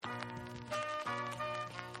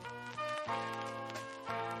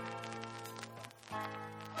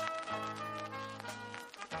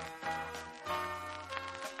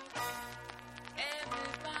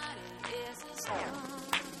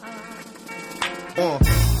Welcome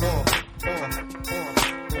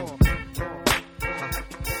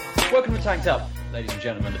to Tanked Up, ladies and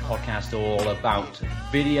gentlemen, the podcast all about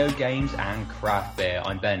video games and craft beer.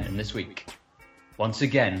 I'm Ben, and this week, once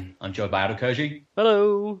again, I'm joined by Adel Koji.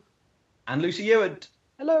 Hello. And Lucy Ewart.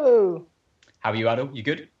 Hello. How are you, Adel? You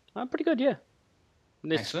good? I'm pretty good, yeah.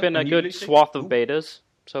 It's Excellent. been a good Lucy? swath of betas,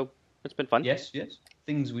 so it's been fun. Yes.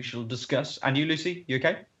 Things we shall discuss. And you, Lucy? You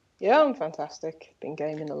okay? Yeah, I'm fantastic. Been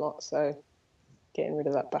gaming a lot, so getting rid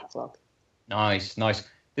of that backlog. Nice.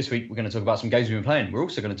 This week, we're going to talk about some games we've been playing. We're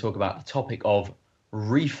also going to talk about the topic of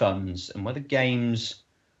refunds and whether games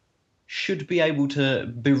should be able to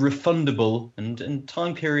be refundable and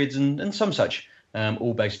time periods and some such,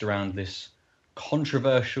 all based around this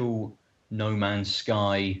controversial No Man's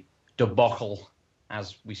Sky debacle,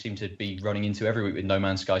 as we seem to be running into every week with No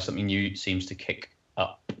Man's Sky. Something new seems to kick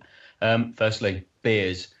up. Firstly,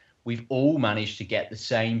 beers. We've all managed to get the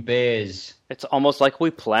same beers. It's almost like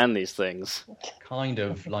we plan these things. Kind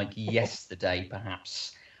of like yesterday,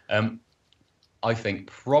 perhaps. I think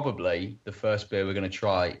probably the first beer we're going to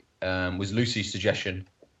try was Lucy's suggestion,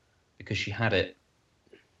 because she had it,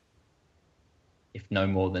 if no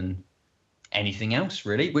more than anything else,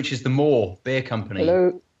 really, which is the Moore Beer Company.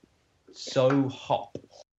 Hello. So hop.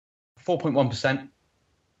 4.1%,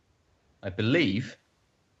 I believe.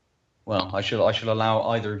 Well, I shall allow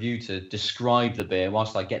either of you to describe the beer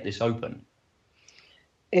whilst I get this open.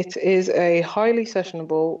 It is a highly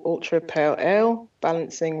sessionable ultra pale ale,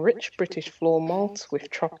 balancing rich British floor malt with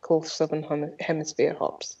tropical southern hemisphere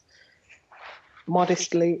hops.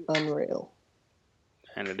 Modestly unreal.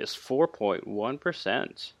 And it is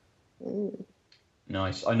 4.1%.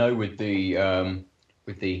 Nice. I know with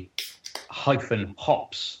the hyphen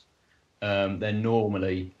hops, they're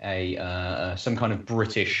normally a some kind of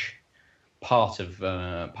British part of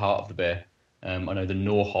the beer. I know the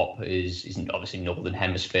Nor hop isn't obviously Northern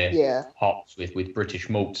Hemisphere hops with British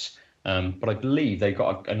malts, but I believe they've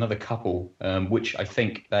got another couple, which I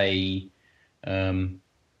think they. I'm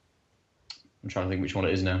trying to think which one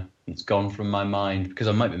it is now. It's gone from my mind because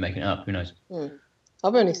I might be making it up. Who knows?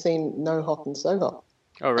 I've only seen No Hop and So Hop.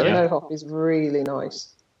 Oh, really? No Hop is really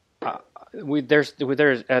nice. There's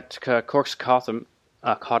at Cork's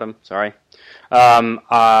Cottam, sorry.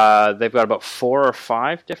 They've got about 4 or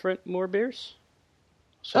 5 different Moore beers.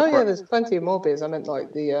 So there's plenty of more beers. I meant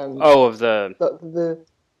like the the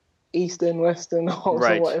Eastern, Western hops,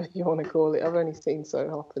 or whatever you want to call it. I've only seen So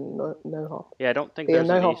Hop and No Hop. Yeah, I don't think there's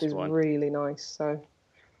No No Hop East is one. really nice, so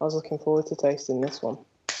I was looking forward to tasting this one.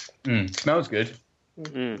 Smells good.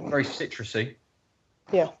 Very citrusy.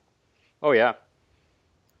 Yeah. Oh yeah.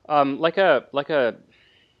 Like a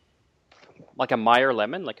Meyer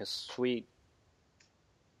lemon, like a sweet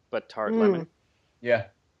but tart lemon. Yeah.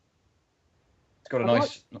 It's got a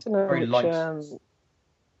nice, very light.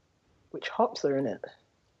 Which hops are in it?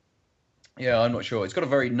 Yeah, I'm not sure. It's got a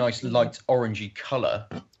very nice light orangey colour.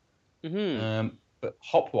 But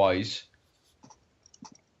hop-wise,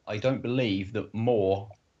 I don't believe that Moore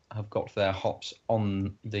have got their hops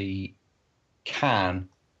on the can.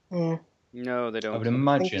 No, they don't. I would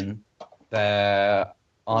imagine they're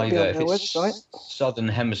either, if it's Southern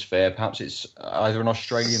Hemisphere, perhaps it's either an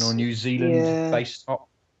Australian or New Zealand-based hop.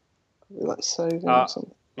 Like Sauvin or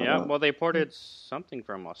something. Yeah, well, they imported something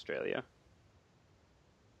from Australia.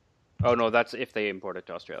 Oh no, that's if they import it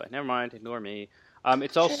to Australia. Never mind, ignore me.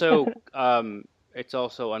 It's also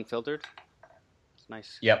unfiltered. It's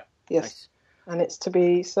nice. Yep. Yes. Nice. And it's to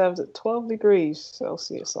be served at 12 degrees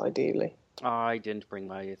Celsius, ideally. I didn't bring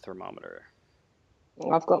my thermometer.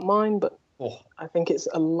 I've got mine, but I think it's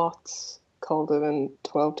a lot colder than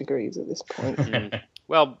 12 degrees at this point.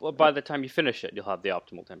 Well, by the time you finish it, you'll have the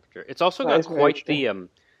optimal temperature. It's also got quite the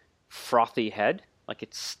frothy head. Like,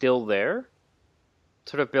 it's still there.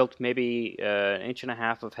 Sort of built maybe an inch and a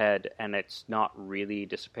half of head, and it's not really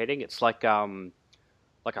dissipating. It's like a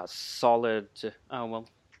solid... Oh, well...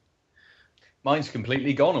 Mine's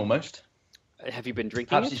completely gone, almost. Have you been drinking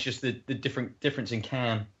Perhaps it? it's just the difference in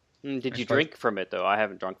can. Did you drink from it, though? I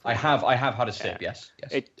haven't drunk from it. I have had a sip, yes.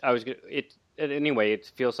 Anyway,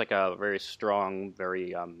 it feels like a very strong,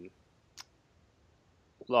 very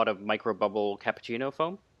lot of micro bubble cappuccino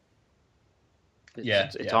foam.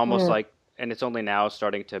 It's almost like, and it's only now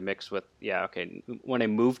starting to mix with. When I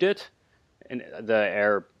moved it, and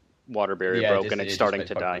the water barrier broke, and it's starting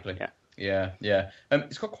to die. Quickly. Yeah.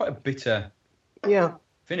 It's got quite a bitter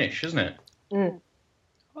finish, isn't it?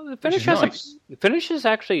 Well, the finish is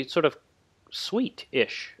actually sort of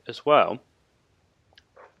sweet-ish as well.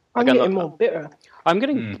 I'm getting more bitter. I'm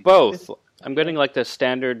getting both. I'm getting like the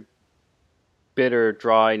standard bitter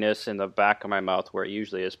dryness in the back of my mouth where it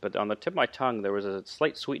usually is, but on the tip of my tongue there was a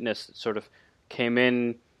slight sweetness that sort of came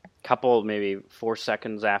in a couple, maybe 4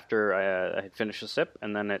 seconds after I had finished the sip,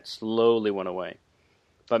 and then it slowly went away.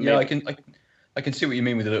 But yeah, I can see what you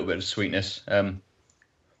mean with a little bit of sweetness.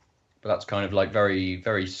 But that's kind of like very,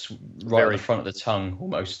 very right at the front of the tongue,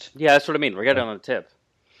 almost. Yeah, that's what I mean. We're getting on the tip.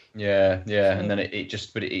 Yeah, and then it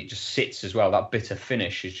just sits as well. That bitter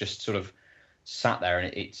finish is just sort of sat there,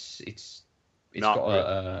 and it's got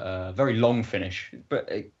a very long finish, but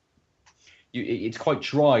it's quite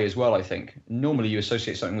dry as well, I think. Normally you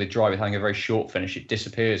associate something with dry with having a very short finish. It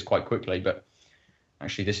disappears quite quickly, but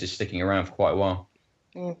actually this is sticking around for quite a while.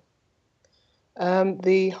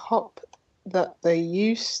 The hop that they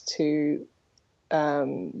used to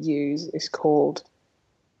use is called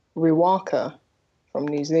Riwaka from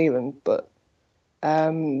New Zealand, but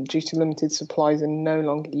due to limited supplies, they no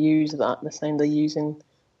longer use that. They're saying they're using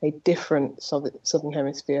a different Southern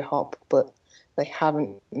Hemisphere hop, but they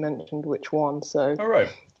haven't mentioned which one. So, all right.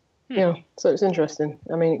 Yeah, so it's interesting.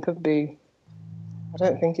 I mean, it could be, I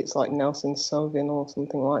don't think it's like Nelson Sauvin or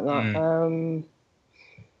something like that.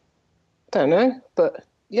 Don't know, but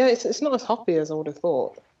yeah, it's not as hoppy as I would have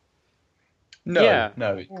thought. No.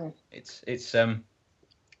 It's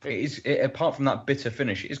apart from that bitter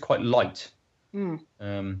finish, it is quite light. It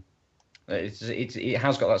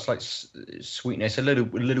has got that slight sweetness, a little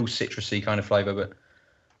citrusy kind of flavour, but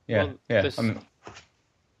yeah.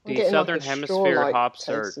 The Southern Hemisphere hops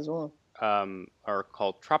well. are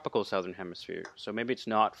called tropical Southern Hemisphere, so maybe it's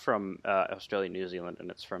not from Australia, New Zealand, and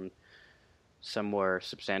it's from somewhere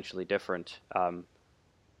substantially different. I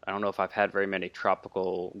don't know if I've had very many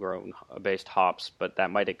tropical grown based hops, but that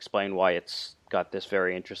might explain why it's got this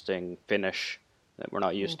very interesting finish that we're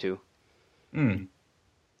not used to.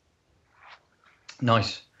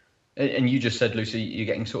 Nice. And you just said, Lucy, you're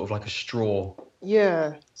getting sort of like a straw.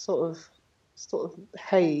 Yeah, sort of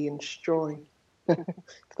hay and straw. If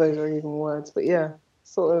those are even words, but yeah,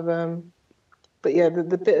 sort of. But yeah,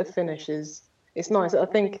 the bitter finish it's nice. I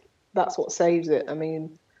think that's what saves it. I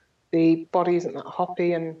mean, the body isn't that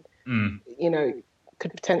hoppy, and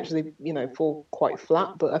could potentially fall quite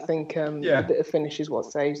flat. But I think the bitter finish is what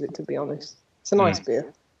saves it. To be honest, it's a nice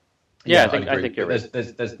beer. Yeah, I think you're right.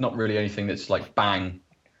 There's not really anything that's like bang,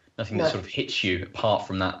 nothing that sort of hits you apart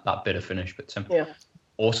from that bitter finish. But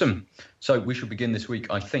awesome. So we should begin this week,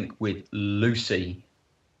 I think, with Lucy.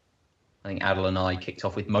 I think Adel and I kicked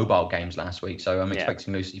off with mobile games last week, so I'm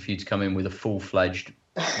expecting Lucy for you to come in with a full-fledged,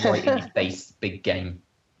 right in your face big game.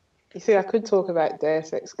 You see, I could talk about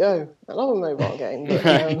Deus Ex Go. I love a mobile game, but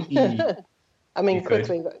I mean,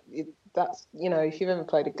 quickly, that's if you've ever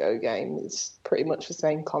played a Go game, it's pretty much the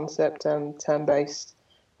same concept, turn-based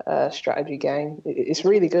strategy game. It's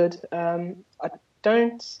really good. I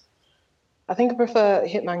think I prefer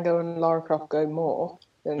Hitman Go and Lara Croft Go more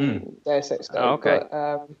than Deus Ex Go. Oh, okay.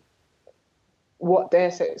 But what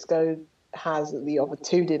Deus Ex Go has that the other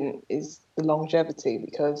two didn't is the longevity,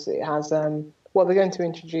 because it has they're going to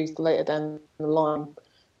introduce later down the line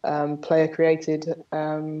player-created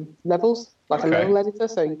levels, like a level editor,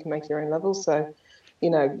 so you can make your own levels. So,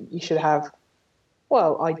 you should have,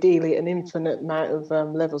 ideally, an infinite amount of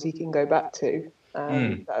levels you can go back to.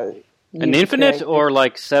 An infinite or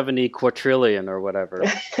like 70 quadrillion or whatever?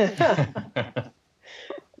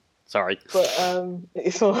 Sorry. But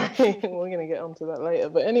it's all right. We're going to get onto that later.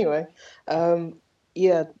 But anyway, and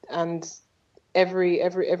every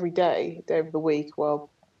day of the week,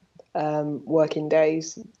 working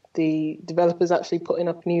days, the developers actually putting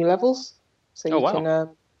up new levels. So you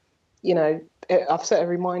can, I've set a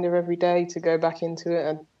reminder every day to go back into it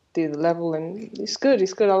and do the level, and it's good.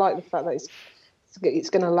 It's good. I like the fact that it's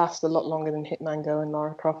going to last a lot longer than Hitman Go and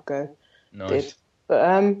Lara Croft Go did.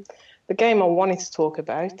 But the game I wanted to talk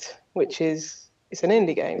about, which it's an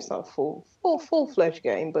indie game. It's not a full-fledged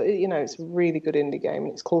game, but it's a really good indie game,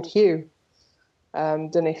 and it's called Hue.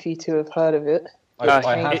 Don't know if you two have heard of it. I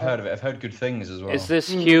have heard of it. I've heard good things as well. Is this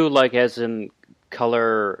hue like as in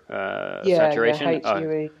color saturation? Yeah,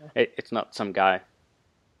 HUE. It's not some guy.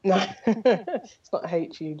 No, it's not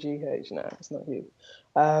HUGH. No, it's not Hue.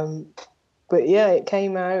 But yeah, it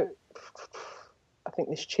came out, I think,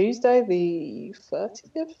 this Tuesday, the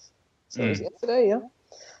 30th. So it was yesterday, yeah.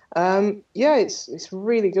 It's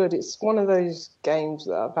really good. It's one of those games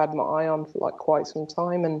that I've had my eye on for like quite some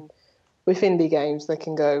time, and with indie games, they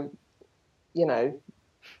can go,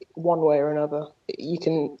 one way or another. You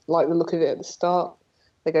can like the look of it at the start.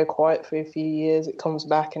 They go quiet for a few years. It comes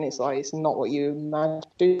back, and it's like it's not what you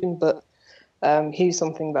imagined. But here's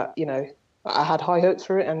something that I had high hopes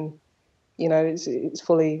for it, and it's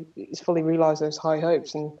fully realised those high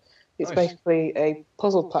hopes, and It's basically a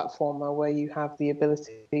puzzle platformer where you have the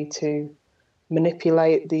ability to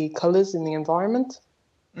manipulate the colours in the environment.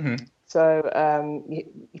 Mm-hmm. So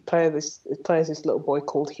you play this little boy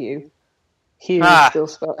called Hugh. Hugh is still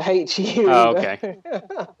spelled H-U. Oh, okay.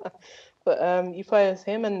 But you play as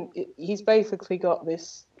him, and he's basically got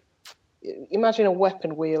this. Imagine a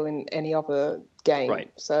weapon wheel in any other game.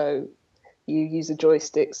 Right. So you use the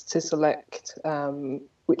joysticks to select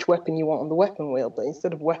which weapon you want on the weapon wheel, but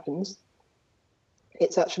instead of weapons,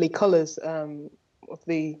 it's actually colours of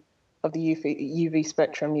the UV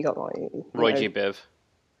spectrum. You got like Roy G. Biv.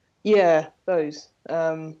 Yeah, those.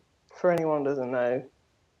 For anyone who doesn't know,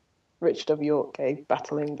 Richard of York gave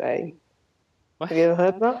Battle in Bay. What? Have you ever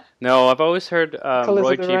heard that? No, I've always heard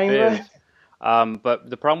Roy G. Biv. But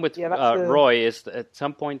the problem with Roy is that at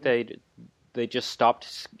some point they just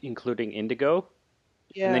stopped including Indigo.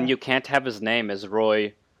 Yeah. And then you can't have his name as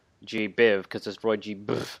Roy G. Biv because it's Roy G.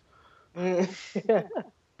 Biv. Yeah.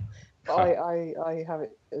 I have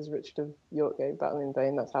it as Richard of York gave Battle in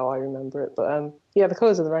Vain. That's how I remember it. But yeah, the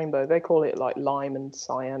colours of the rainbow, they call it like lime and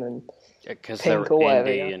cyan and pink or whatever.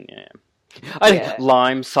 And,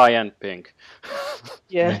 lime, cyan, pink.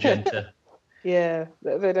 Yeah. Magenta. Yeah,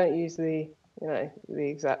 they don't use the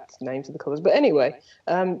exact names of the colours. But anyway,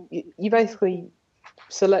 you basically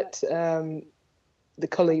select the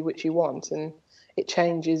colour which you want, and it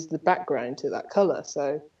changes the background to that colour.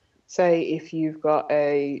 So, say if you've got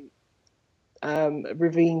a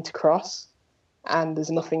ravine to cross and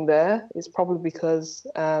there's nothing there, it's probably because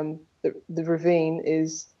the ravine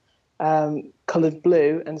is coloured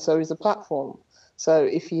blue, and so is the platform. So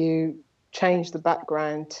if you change the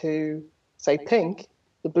background to, say, pink,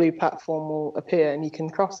 the blue platform will appear and you can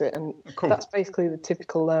cross it. And That's basically the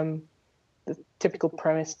typical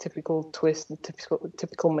premise, typical twist, the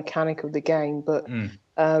typical mechanic of the game. But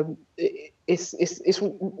it's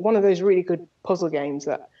one of those really good puzzle games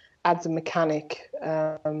that adds a mechanic.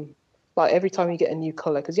 Like every time you get a new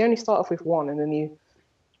colour, because you only start off with one and then you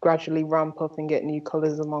gradually ramp up and get new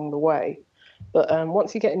colours along the way. But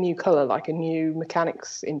once you get a new colour, like a new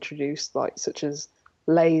mechanics introduced, like such as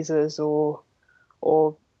lasers or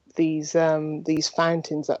these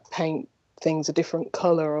fountains that paint things a different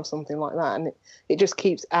colour or something like that, and it just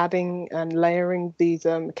keeps adding and layering these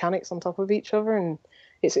mechanics on top of each other, and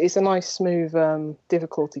it's a nice smooth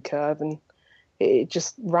difficulty curve, and it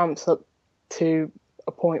just ramps up to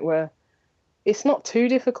a point where it's not too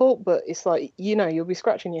difficult, but it's like, you'll be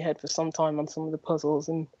scratching your head for some time on some of the puzzles,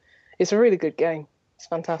 and it's a really good game. It's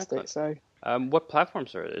fantastic. So, what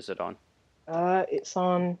platforms is it on? It's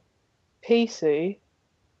on PC,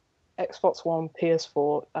 Xbox One,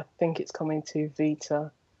 PS4. I think it's coming to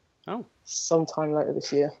Vita. Sometime later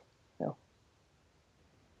this year. Yeah.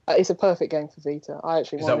 It's a perfect game for Vita.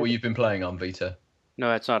 Is that what you've been playing on Vita?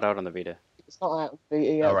 No, it's not out on the Vita. It's not out on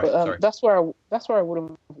Vita yet, right, but that's where I would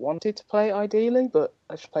have wanted to play ideally, but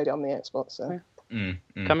I just played it on the Xbox. So.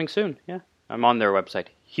 Coming soon. Yeah, I'm on their website,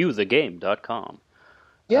 hughethegame.com.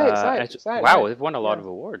 Yeah, exactly. Wow, they've won a lot of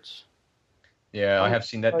awards. Yeah, I have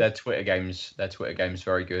seen that their Twitter games. Their Twitter games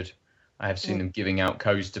very good. I have seen them giving out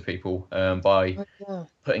codes to people by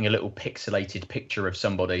putting a little pixelated picture of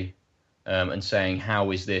somebody and saying,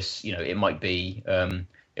 "How is this?" It might be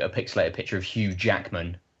a pixelated picture of Hugh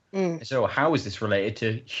Jackman. So, how is this related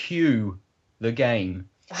to Hugh the game?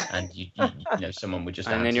 And you someone would just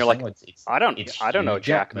and answer, then you're like, I don't know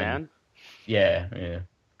Jackman. Yeah.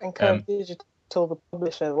 And Code Digital, the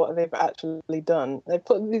publisher, what they've actually done,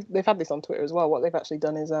 they've had this on Twitter as well. What they've actually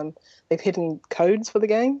done is they've hidden codes for the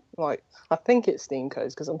game. Like, I think it's Steam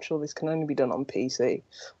codes, because I'm sure this can only be done on PC.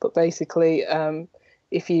 But basically,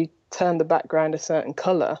 if you turn the background a certain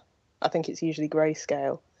colour, I think it's usually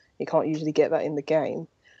grayscale. You can't usually get that in the game.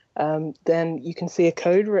 Then you can see a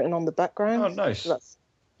code written on the background. Oh, nice. So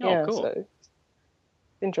cool. So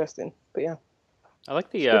interesting. But yeah, I like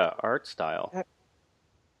the art style.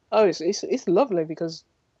 Oh, it's lovely, because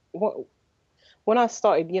when I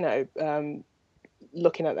started,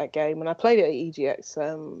 looking at that game, and I played it at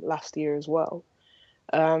EGX last year as well.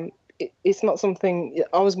 It's not something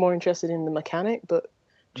I was more interested in the mechanic, but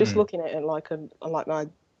just looking at it like my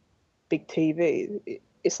big TV, it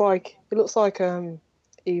looks like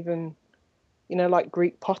even like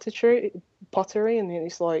Greek pottery, and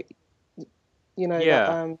it's like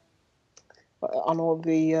that, on all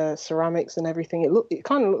the ceramics and everything, it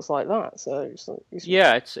kind of looks like that. So it's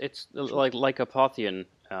like a Pothian,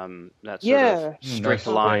 that sort of straight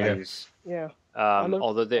lines. Yeah.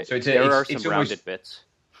 Although there are some rounded bits.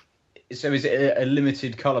 So is it a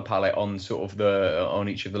limited color palette on sort of on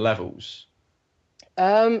each of the levels?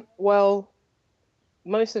 Well,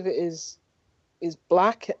 most of it is is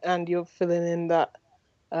black, and you're filling in that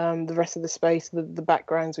the rest of the space, the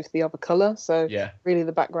backgrounds with the other color. So really,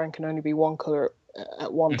 the background can only be one color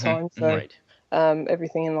at one time. So right.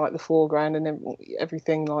 Everything in like the foreground and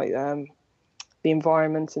everything like the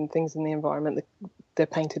environment and things in the environment, they're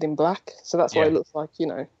painted in black. So that's why it looks like,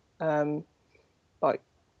 like,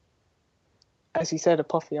 as you said,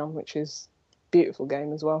 Apotheon, which is a beautiful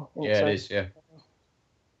game as well. It is, yeah.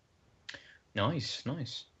 Nice.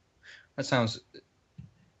 That sounds...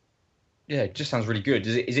 Yeah, it just sounds really good.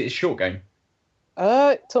 Is it a short game?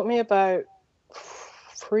 It took me about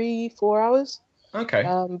 3-4 hours. Okay.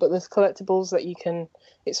 But there's collectibles that you can...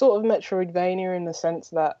 It's sort of Metroidvania in the sense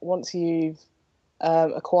that once you've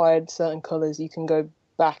acquired certain colours, you can go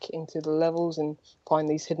back into the levels and find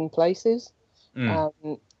these hidden places.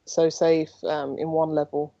 So say if in one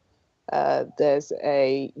level there's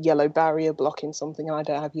a yellow barrier blocking something and I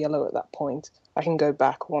don't have yellow at that point, I can go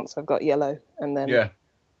back once I've got yellow and then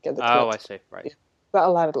get the I see, right.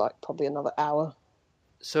 That'll add like probably another hour.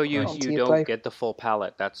 So you don't get the full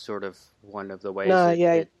palette. That's sort of one of the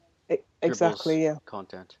ways exactly,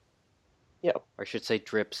 content. Yep. Or I should say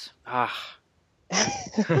drips. That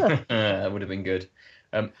would have been good.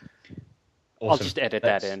 Awesome. I'll just edit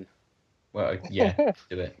that in. Well, yeah,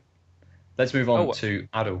 do it. Let's move on to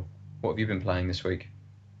Adil. What have you been playing this week?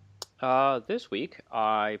 This week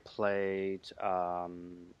I played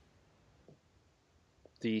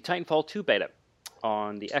the Titanfall 2 beta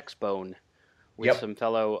on the Xbone with some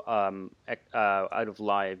fellow Out of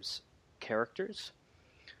Lives characters.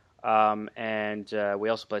 And we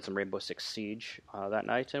also played some Rainbow Six Siege that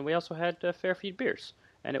night, and we also had Fairfield beers.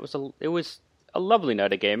 And it was a lovely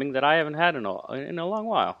night of gaming that I haven't had in a long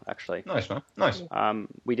while, actually. Nice, man. Nice.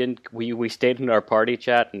 We stayed in our party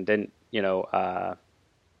chat and didn't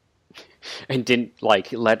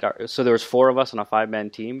let our... So there was 4 of us on a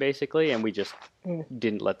 5-man team, basically, and we just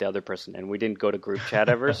didn't let the other person in. We didn't go to group chat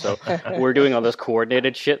ever, so we're doing all this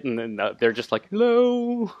coordinated shit, and then they're just like,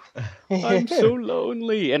 hello, I'm so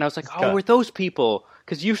lonely. And I was like, we're those people,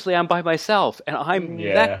 because usually I'm by myself, and I'm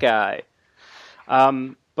that guy.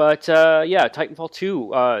 But Titanfall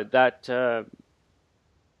 2, that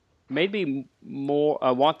made me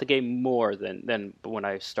want the game more than when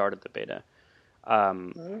I started the beta.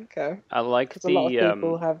 Okay. I like a lot of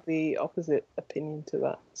people have the opposite opinion to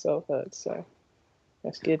that, so I've heard, so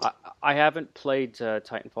that's good. I haven't played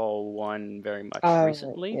Titanfall 1 very much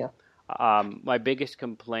recently. Yeah. My biggest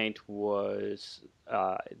complaint was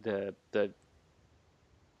the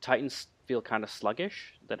Titans feel kind of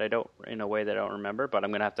sluggish, in a way that I don't remember, but I'm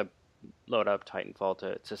going to have to load up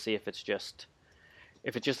Titanfall to see if it's just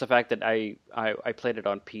the fact that I played it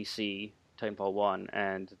on PC, Titanfall 1,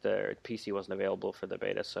 and the PC wasn't available for the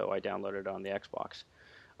beta, so I downloaded it on the Xbox.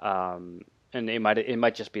 And it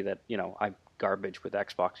might just be that, I'm garbage with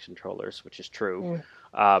Xbox controllers, which is true,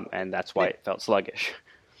 and that's why it felt sluggish.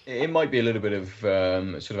 It might be a little bit of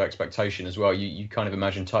sort of expectation as well. You kind of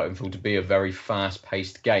imagine Titanfall to be a very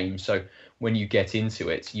fast-paced game, so when you get into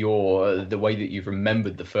it, the way that you've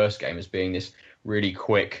remembered the first game as being this really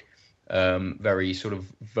quick, very sort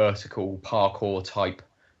of vertical parkour type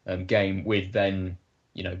game with then,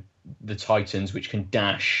 the Titans, which can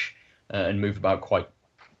dash and move about quite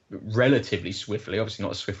relatively swiftly, obviously not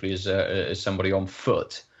as swiftly as somebody on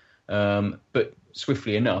foot, but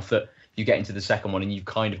swiftly enough that you get into the second one and you've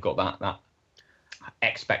kind of got that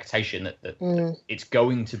expectation that it's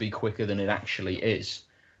going to be quicker than it actually is.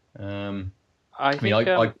 Go on. I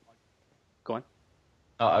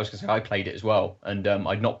was going to say I played it as well, and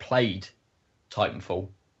I'd not played Titanfall,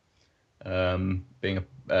 being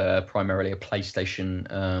primarily a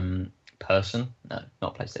PlayStation person. No,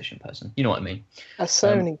 not PlayStation person. You know what I mean? A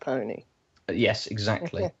Sony pony. Yes,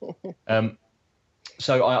 exactly.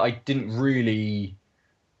 So I didn't really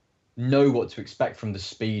know what to expect from the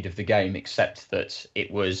speed of the game, except that it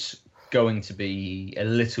was going to be a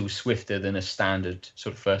little swifter than a standard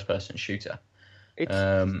sort of first-person shooter.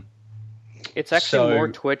 It's actually more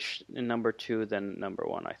Twitch in number 2 than number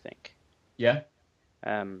 1, I think. Yeah?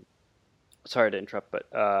 Sorry to interrupt,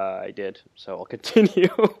 but I did, so I'll continue.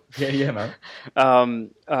 Yeah, man.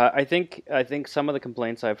 I think some of the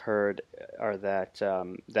complaints I've heard are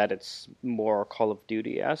that it's more Call of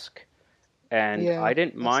Duty-esque, and I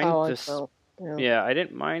didn't mind this. I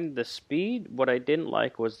didn't mind the speed. What I didn't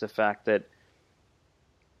like was the fact that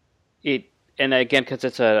and again, because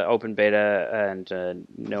it's an open beta and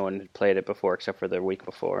no one had played it before except for the week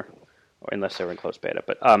before, or unless they were in closed beta,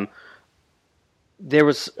 but there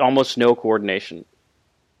was almost no coordination.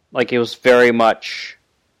 Like, it was very much...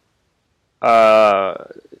 So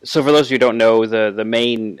for those of you who don't know, the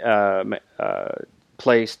main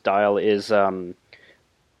play style is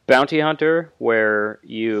Bounty Hunter, where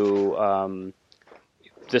you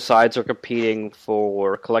the sides are competing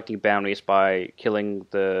for collecting bounties by killing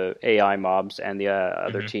the AI mobs and the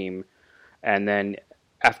other team, and then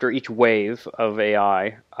after each wave of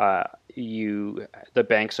AI, the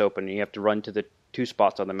banks open, and you have to run to the 2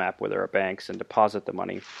 spots on the map where there are banks and deposit the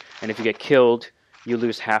money. And if you get killed, you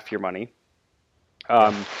lose half your money.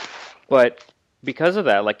 But because of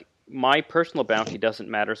that, like, my personal bounty doesn't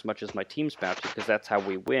matter as much as my team's bounty, because that's how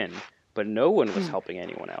we win. But no one was helping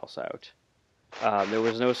anyone else out. There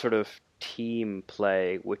was no sort of team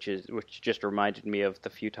play, which just reminded me of the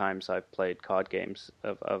few times I've played COD games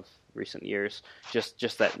of recent years.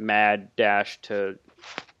 Just that mad dash to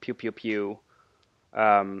pew pew pew.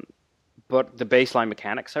 But the baseline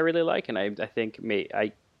mechanics I really like, and I think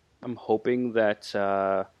I'm hoping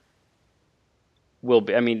that will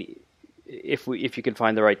be. I mean, if you can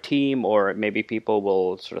find the right team, or maybe people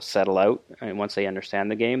will sort of settle out, and once they understand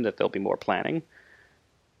the game, that there'll be more planning.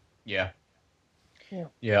 Yeah.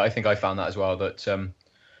 I think I found that as well. That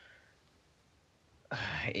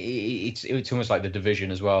it's almost like the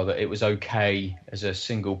Division as well. That it was okay as a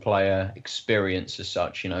single player experience as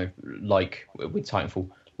such. Like with Titanfall.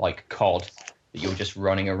 Like COD, that you're just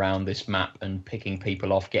running around this map and picking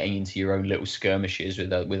people off, getting into your own little skirmishes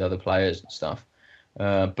with other players and stuff.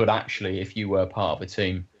 But actually, if you were part of a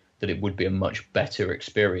team, that it would be a much better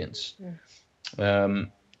experience.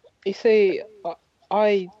 You see,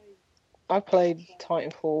 I played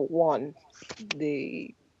Titanfall 1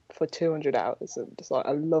 for 200 hours. And just like,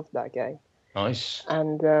 I loved that game. Nice.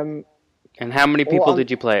 And how many people did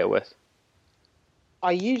you play it with?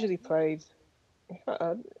 I usually played.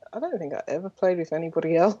 I don't think I ever played with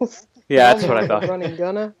anybody else. Yeah, that's what I thought. Running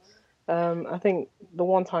gunner. I think the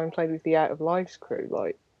one time I played with the Out of Lives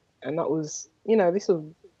crew, and that was, this was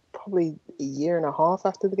probably a year and a half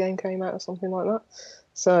after the game came out or something like that.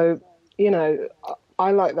 So,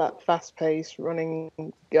 I like that fast-paced running,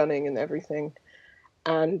 gunning, and everything,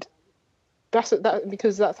 and that's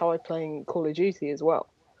because that's how I play in Call of Duty as well.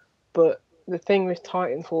 But the thing with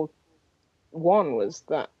Titanfall 1 was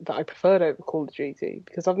that I preferred over Call of Duty,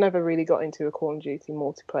 because I've never really got into a Call of Duty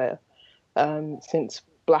multiplayer since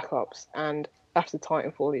Black Ops, and after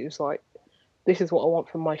Titanfall it was like, this is what I want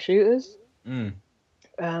from my shooters. Even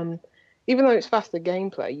though it's faster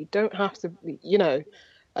gameplay, you don't have to you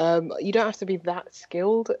don't have to be that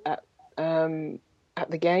skilled at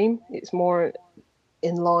the game. It's more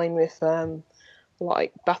in line with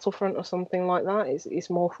like Battlefront or something like that. It's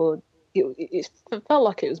more for it felt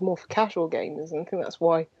like it was more for casual gamers, and I think that's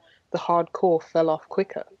why the hardcore fell off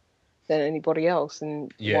quicker than anybody else,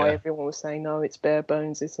 and why everyone was saying, no, it's bare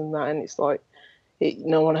bones, this and that, and it's like,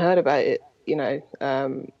 no one heard about it,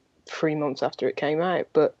 3 months after it came out.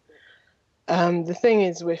 But the thing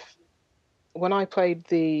is, when I played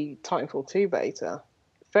the Titanfall 2 beta,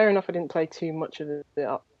 fair enough, I didn't play too much of it.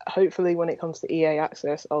 Hopefully when it comes to EA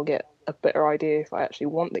Access, I'll get a better idea if I actually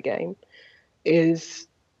want the game.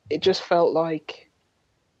 It just felt like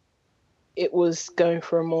it was going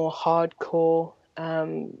for a more hardcore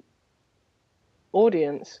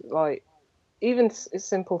audience. Like, even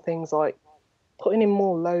simple things like putting in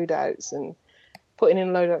more loadouts, and putting in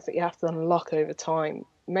loadouts that you have to unlock over time,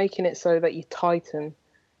 making it so that your Titan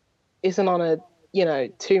isn't on a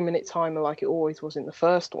 2-minute timer like it always was in the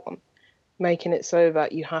first one, making it so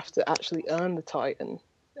that you have to actually earn the Titan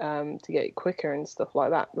to get it quicker and stuff like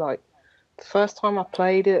that. Like, the first time I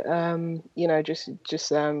played it,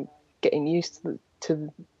 just getting used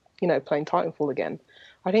to playing Titanfall again,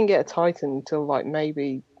 I didn't get a Titan until like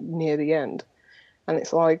maybe near the end, and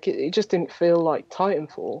it's like it just didn't feel like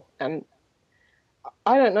Titanfall. And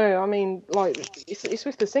I don't know. I mean, like, it's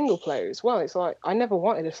with the single player as well. It's like, I never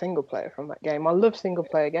wanted a single player from that game. I love single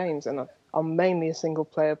player games, and I'm mainly a single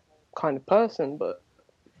player kind of person. But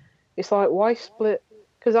it's like, why split?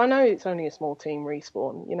 Because I know it's only a small team,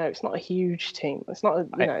 Respawn. It's not a huge team. It's not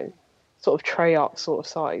a sort of Treyarch sort of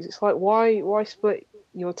size. It's like, why split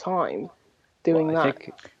your time doing that? I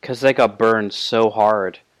think because they got burned so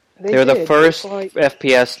hard. They were the first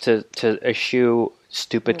FPS to eschew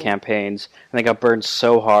stupid campaigns, and they got burned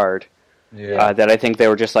so hard that I think they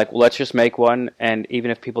were just like, well, let's just make one, and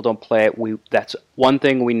even if people don't play it, that's one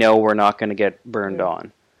thing we know we're not going to get burned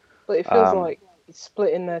on. But it feels like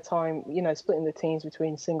splitting their time, splitting the teams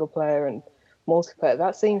between single player and multiplayer,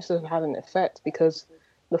 that seems to have had an effect, because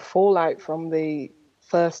the fallout from the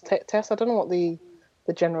first test, I don't know what the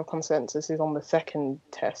general consensus is on the second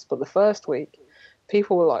test, but the first week,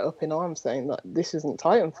 people were like up in arms saying that this isn't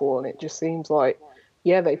Titanfall, and it just seems like,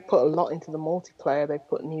 they put a lot into the multiplayer, they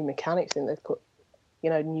put new mechanics in, they put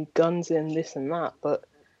new guns in, this and that, but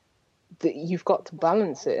you've got to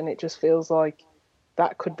balance it, and it just feels like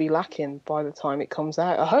that could be lacking by the time it comes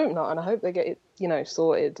out. I hope not, and I hope they get it,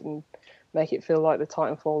 sorted and make it feel like the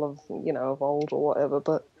Titanfall of old or whatever.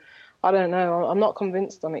 But I don't know. I'm not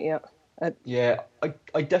convinced on it yet. Yeah,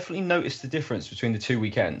 I definitely noticed the difference between the two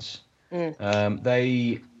weekends.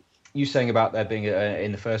 You saying about there being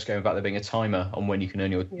in the first game about there being a timer on when you can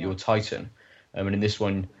earn your Titan, and in this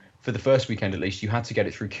one, for the first weekend at least, you had to get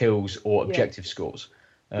it through kills or objective scores.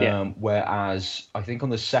 Whereas I think on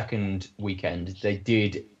the second weekend they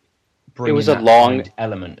did bring in that timed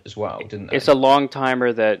element as well, didn't they? It's a long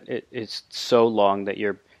timer that it's so long that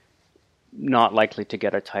you're not likely to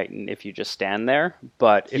get a Titan if you just stand there.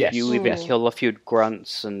 But if you even kill a few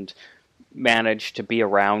grunts and manage to be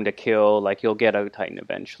around a kill, like, you'll get a Titan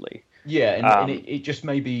eventually. Yeah, and it just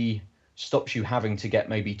maybe stops you having to get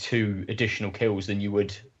maybe 2 additional kills than you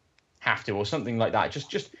would have to, or something like that.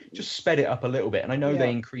 Just sped it up a little bit. And I know they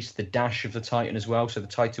increased the dash of the Titan as well, so the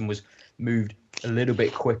Titan was moved a little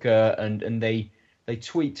bit quicker, and they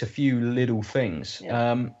tweaked a few little things.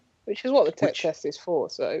 Which is what the tech test is for.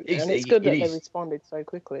 So, and it's good that they responded so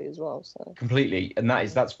quickly as well. So completely, and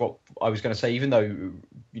that's what I was going to say. Even though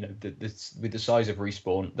with the size of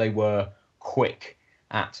Respawn, they were quick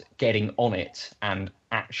at getting on it and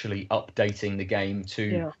actually updating the game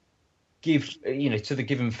to give to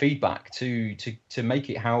give them feedback to make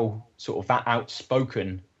it how sort of that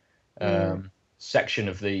outspoken section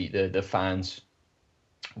of the fans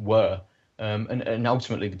were. And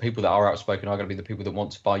ultimately, the people that are outspoken are going to be the people that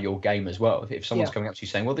want to buy your game as well. If someone's coming up to you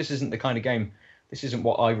saying, well, this isn't the kind of game, this isn't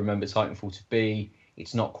what I remember Titanfall to be,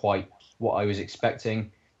 it's not quite what I was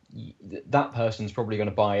expecting, that person's probably going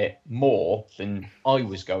to buy it more than I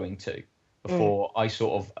was going to before I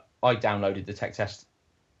downloaded the tech test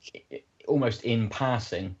almost in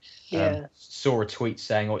passing. Saw a tweet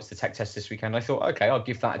saying, it's the tech test this weekend. I thought, okay, I'll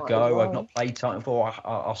give that a go. I've not played Titanfall.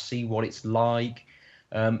 I'll see what it's like.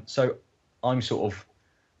 So I'm sort of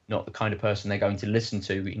not the kind of person they're going to listen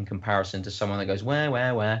to in comparison to someone that goes, where?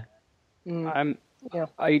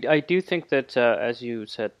 I do think that, as you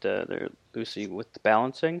said there, Lucy, with the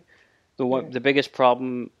balancing, the biggest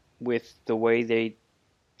problem with the way they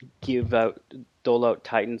dole out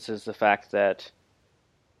Titans is the fact that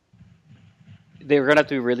they're going to have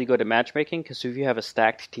to be really good at matchmaking, because if you have a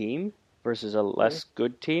stacked team versus a less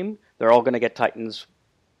good team, they're all going to get Titans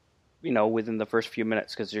within the first few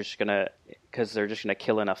minutes, because they're just gonna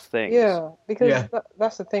kill enough things. Yeah, because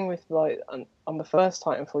that's the thing with, like, on the first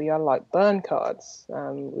Titanfall, you had like burn cards,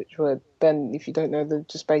 which were then, if you don't know, they're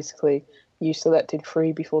just basically you selected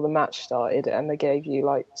 3 before the match started, and they gave you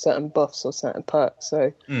like certain buffs or certain perks.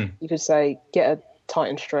 So you could say get a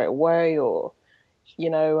Titan straight away, or I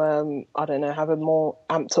don't know, have a more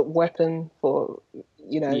amped up weapon for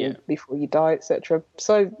before you die, etc.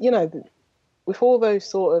 So with all those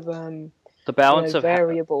sort of the balance of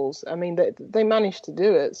variables, I mean, they managed to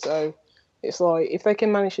do it. So it's like, if they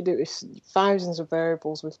can manage to do it with thousands of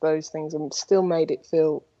variables with those things and still made it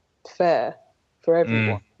feel fair for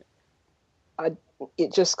everyone,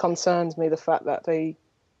 it just concerns me, the fact that they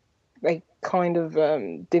kind of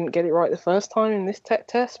didn't get it right the first time in this tech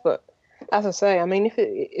test. But as I say, I mean,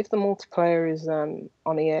 if the multiplayer is on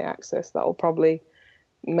EA Access, that will probably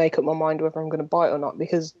make up my mind whether I'm going to buy it or not,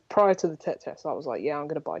 because prior to the tech test I was like, I'm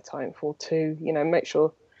going to buy Titanfall 2, make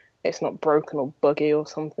sure it's not broken or buggy or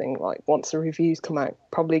something. Like, once the reviews come out,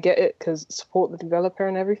 probably get it, because support the developer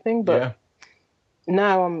and everything. But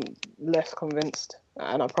now I'm less convinced,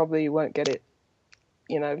 and I probably won't get it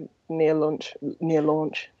near launch.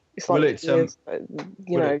 It's like,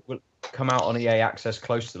 will it come out on EA Access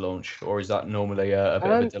close to launch, or is that normally a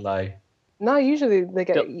bit of a delay? No, usually we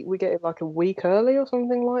get it like a week early or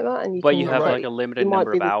something like that, and you have like a limited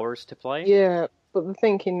number of hours to play. Yeah, but I'm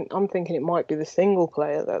thinking it might be the single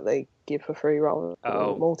player that they give for free rather than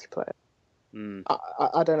multiplayer.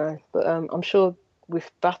 I don't know, but I'm sure with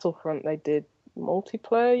Battlefront they did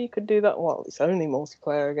multiplayer. You could do that. Well, it's only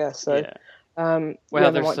multiplayer, I guess. So,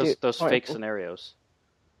 there's those fake scenarios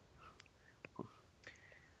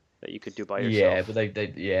that you could do by yourself. Yeah, but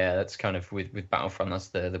that's kind of with Battlefront. That's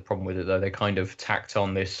the problem with it, though. They kind of tacked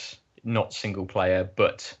on this not single player,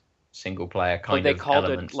 but single player kind of element. They called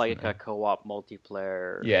it like a co-op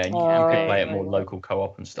multiplaer. Yeah, and you could play it more local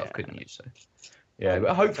co-op and stuff, couldn't you? So, yeah,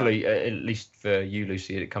 but hopefully, at least for you,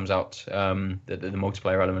 Lucy, it comes out that the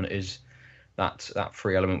multiplayer element is that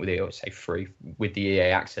free element with with the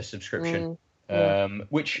EA Access subscription,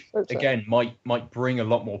 which again might bring a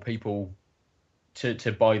lot more people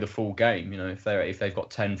to buy the full game. If they've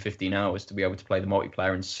got 10, 15 hours to be able to play the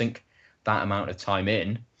multiplayer and sink that amount of time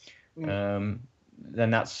in,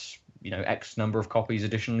 then that's X number of copies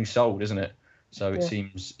additionally sold, isn't it? So it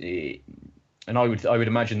seems, and I would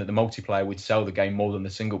imagine that the multiplayer would sell the game more than the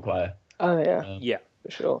single player. Oh yeah, yeah,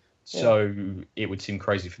 for sure. So it would seem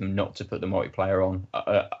crazy for them not to put the multiplayer on.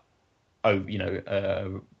 Put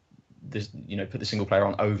the single player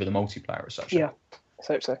on over the multiplayer as such. Yeah, I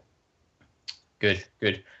hope so. Good.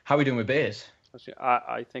 How are we doing with beers?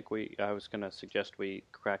 I think I was going to suggest we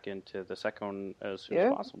crack into the second one as soon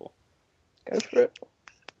as possible. Go for it.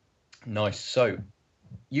 Nice. So,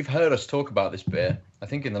 you've heard us talk about this beer, I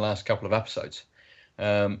think, in the last couple of episodes.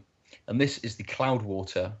 And this is the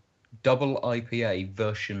Cloudwater Double IPA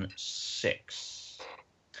version 6.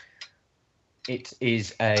 It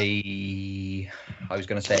is I was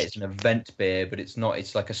going to say it's an event beer, but it's not.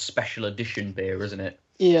 It's like a special edition beer, isn't it?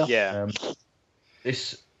 Yeah. Yeah.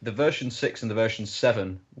 The version 6 and the version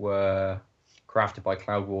 7 were crafted by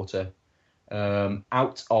Cloudwater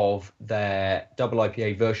out of their double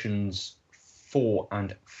IPA versions 4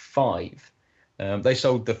 and 5. They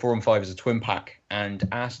sold the 4 and 5 as a twin pack and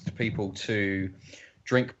asked people to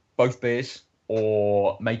drink both beers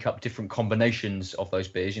or make up different combinations of those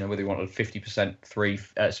beers. Whether you wanted 50%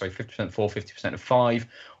 50% 4, 50% of 5,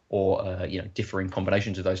 or differing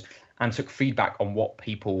combinations of those, and took feedback on what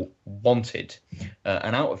people wanted.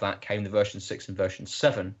 And out of that came the version 6 and version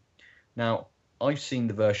 7. Now, I've seen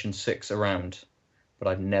the version 6 around, but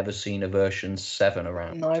I've never seen a version 7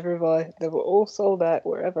 around. Neither have I. They were all sold out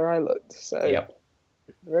wherever I looked. So, yep.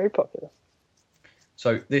 Very popular.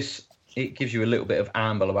 So it gives you a little bit of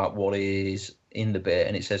amble about what is in the beer,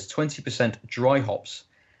 and it says 20% dry hops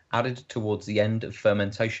added towards the end of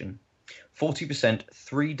fermentation, 40%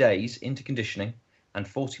 3 days into conditioning, and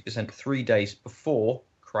 40% 3 days before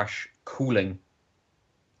crash cooling.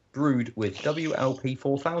 Brewed with WLP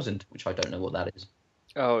 4000, which I don't know what that is.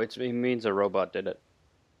 Oh, it means a robot did it.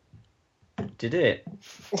 Did it?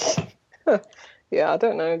 Yeah, I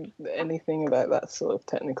don't know anything about that sort of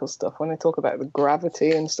technical stuff. When they talk about the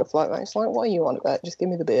gravity and stuff like that, it's like, what are you on about? Just give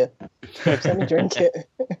me the beer. Just let me drink it.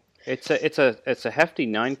 It's a hefty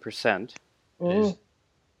 9%. Mm.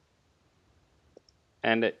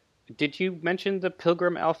 And did you mention the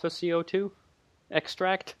Pilgrim Alpha CO2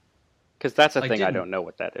 extract? Because that's a thing I don't know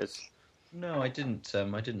what that is. No, I didn't.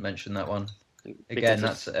 I didn't mention that one. Again,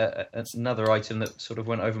 that's another item that sort of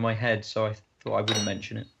went over my head, so I thought I wouldn't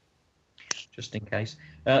mention it, just in case.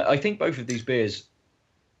 I think both of these beers,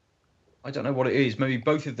 I don't know what it is. Maybe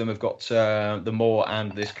both of them have got the Moor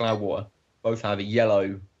and this Cloudwater. Both have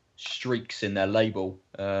yellow streaks in their label.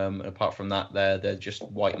 Apart from that, they're just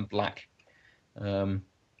white and black.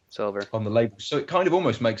 Silver on the label. So it kind of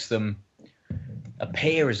almost makes them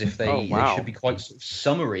appear as if they should be quite sort of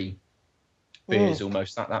summery beers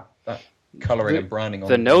almost. That colouring and branding on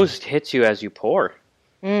the nose hits you as you pour.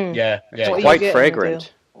 Yeah. It's quite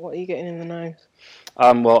fragrant. What are you getting in the nose?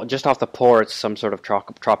 Well, just off the pour, it's some sort of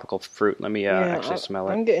tropical fruit. Let me actually smell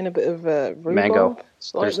it. I'm getting a bit of rhubarb, mango.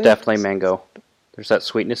 Slightly. There's definitely mango. There's that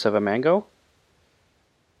sweetness of a mango.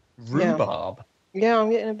 Rhubarb. Yeah, I'm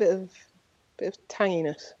getting a bit of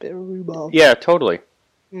tanginess, a bit of rhubarb. Yeah, totally.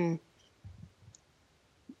 And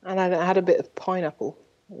I had a bit of pineapple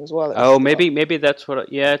as well. Oh, maybe that's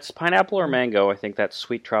what. It's pineapple or mango. I think that's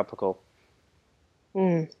sweet tropical.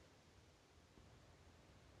 Hmm.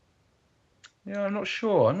 Yeah, I'm not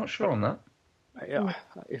sure. I'm not sure on that. Yeah,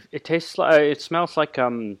 it tastes like. It smells like.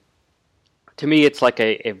 To me, it's like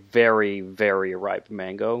a very, very ripe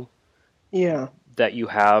mango. Yeah. That you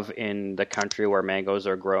have in the country where mangoes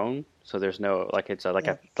are grown. So there's no it's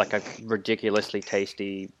a ridiculously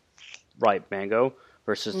tasty ripe mango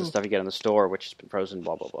versus the stuff you get in the store, which has been frozen.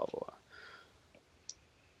 Blah blah blah blah.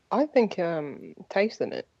 I think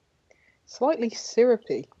tasting it, slightly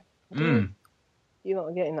syrupy. You're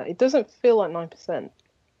not getting that. It doesn't feel like 9%.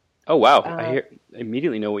 Oh wow! I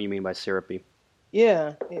immediately know what you mean by syrupy.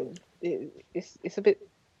 Yeah, it's a bit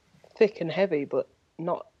thick and heavy, but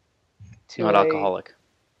not alcoholic.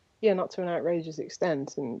 Yeah, not to an outrageous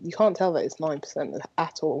extent, and you can't tell that it's 9%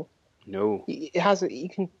 at all. No, it has. You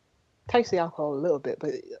can taste the alcohol a little bit,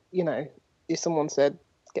 but if someone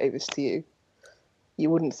gave this to you,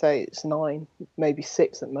 you wouldn't say it's 9, maybe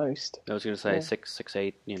 6 at most. I was going to say 6,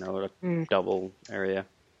 8. A double area.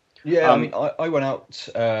 Yeah, I mean, I went out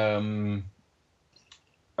over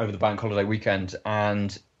the bank holiday weekend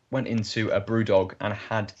and went into a BrewDog and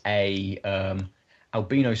had a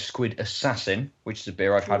Albino Squid Assassin, which is a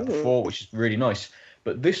beer I've had before, which is really nice.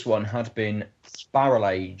 But this one had been barrel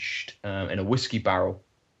aged in a whiskey barrel.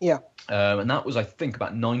 Yeah. And that was, I think,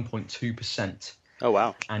 about 9.2%. Oh,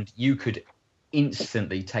 wow. And you could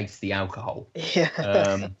instantly taste the alcohol.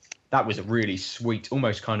 Yeah. That was a really sweet,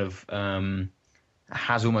 almost kind of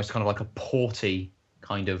has almost kind of like a porty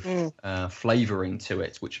kind of flavouring to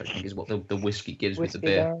it, which I think is what the whiskey gives with the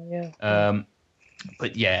beer.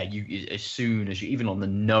 But yeah, you as soon as you, even on the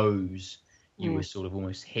nose, you were sort of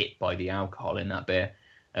almost hit by the alcohol in that beer.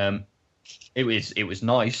 It was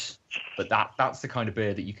nice, but that's the kind of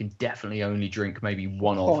beer that you can definitely only drink maybe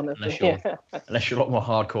one of, unless you're a lot more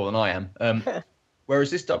hardcore than I am.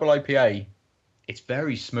 Whereas this double IPA, it's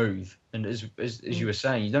very smooth, and as you were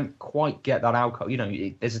saying, you don't quite get that alcohol. You know,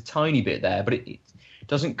 there's a tiny bit there, but it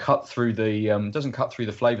doesn't cut through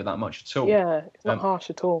the flavour that much at all. Yeah, it's not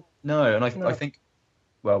harsh at all. No, and I think,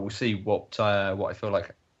 well, we'll see what I feel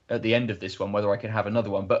like at the end of this one, whether I can have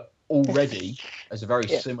another one, but. Already, as a very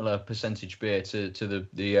similar percentage beer to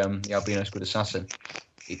the Albino Squid Assassin,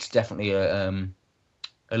 it's definitely a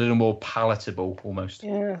little more palatable almost.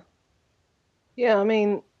 Yeah. I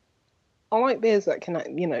mean, I like beers that can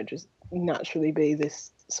just naturally be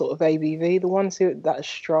this sort of ABV. The ones that are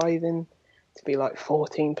striving to be like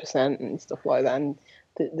 14% and stuff like that, and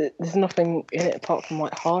there's nothing in it apart from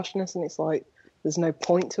like harshness, and it's like there's no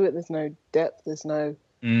point to it. There's no depth. There's no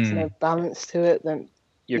balance to it. Then.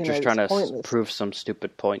 You're just trying to prove some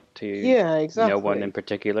stupid point to exactly. No one in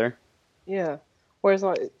particular. Yeah. Whereas,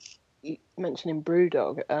 like, mentioning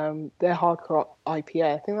Brewdog, their hardcore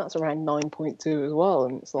IPA, I think that's around 9.2 as well.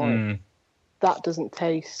 And it's like, that doesn't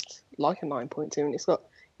taste like a 9.2. And it's got,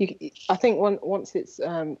 I think once it's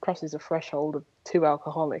crosses a threshold of 2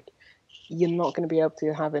 alcoholic, you're not going to be able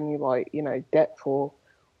to have any, like, depth, or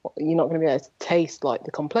you're not going to be able to taste, like,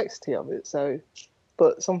 the complexity of it. So,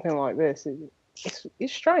 but something like this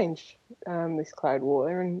it's strange, this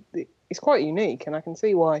Cloudwater, and it's quite unique, and I can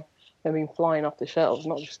see why they've been flying off the shelves,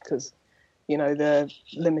 not just because, they're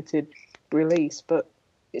limited release, but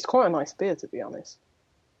it's quite a nice beer, to be honest.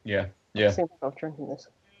 Yeah. I see myself drinking this.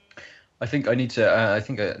 I think I need to, I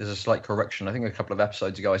think there's a slight correction. I think a couple of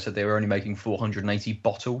episodes ago I said they were only making 480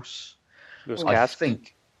 bottles. I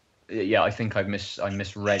think I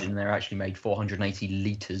misread, and they're actually made 480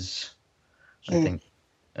 litres, I think.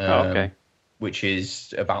 Okay. Which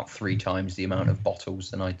is about 3 times the amount of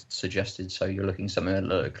bottles than I suggested. So you're looking something a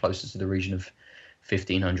little closer to the region of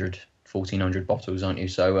 1,500, 1,400 bottles, aren't you?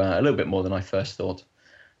 So a little bit more than I first thought.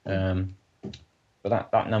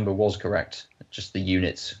 But that number was correct. Just the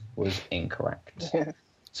units was incorrect. Yeah.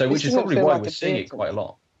 So which is probably why we're seeing it quite a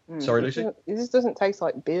lot. Sorry, Lucy? This doesn't taste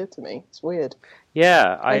like beer to me. It's weird.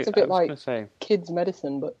 Yeah, it's a bit like kids'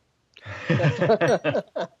 medicine, but... It's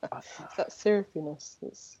that syrupiness.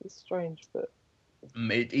 It's strange, but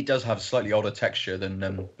it does have a slightly odder texture than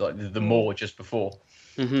like the more just before.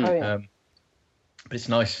 Mm-hmm. But it's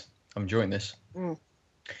nice. I'm enjoying this.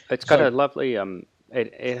 It's got a lovely.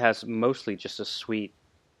 It has mostly just a sweet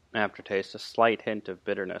aftertaste, a slight hint of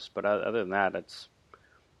bitterness, but other than that, it's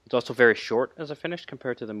also very short as a finish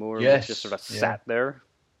compared to the Moor, which just sort of sat there.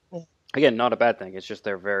 Again, not a bad thing. It's just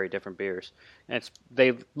they're very different beers, and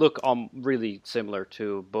they look really similar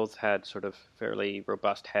too. Both had sort of fairly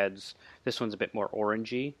robust heads. This one's a bit more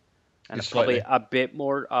orangey, and it's probably a bit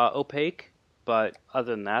more opaque. But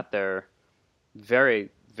other than that, they're very,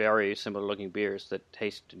 very similar looking beers that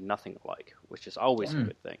taste nothing alike, which is always a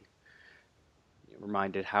good thing. You're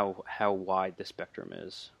reminded how wide the spectrum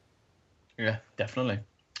is. Yeah, definitely.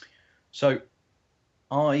 So,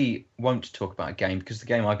 I won't talk about a game because the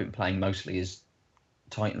game I've been playing mostly is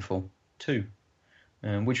Titanfall 2,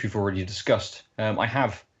 which we've already discussed. I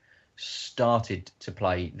have started to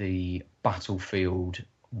play the Battlefield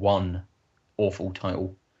 1 awful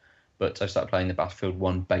title, but I started playing the Battlefield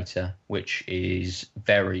 1 beta, which is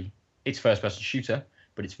it's first-person shooter,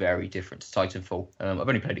 but it's very different to Titanfall. I've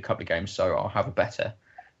only played a couple of games, so I'll have a better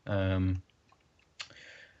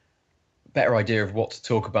idea of what to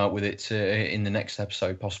talk about with it in the next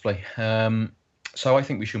episode, possibly. So I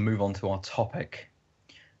think we should move on to our topic,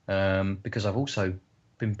 because I've also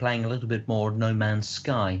been playing a little bit more No Man's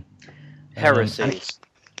Sky. Heresy.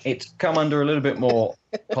 It's come under a little bit more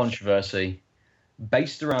controversy,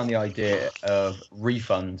 based around the idea of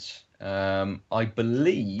refunds. I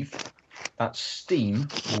believe that Steam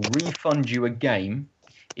will refund you a game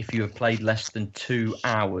if you have played less than 2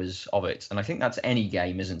 hours of it. And I think that's any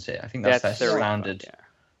game, isn't it? I think that's their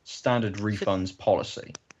standard refunds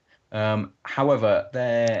policy. However,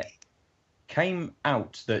 there came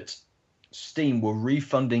out that Steam were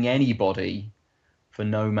refunding anybody for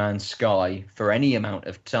No Man's Sky for any amount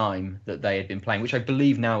of time that they had been playing, which I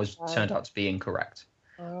believe now has turned out to be incorrect.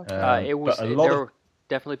 There were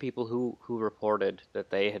definitely people who reported that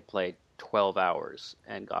they had played 12 hours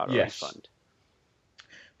and got a refund.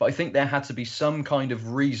 But I think there had to be some kind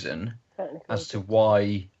of reason as to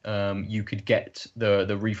why you could get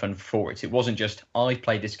the refund for it. It wasn't just, I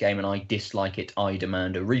played this game and I dislike it, I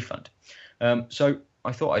demand a refund. So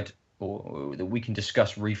I thought that we can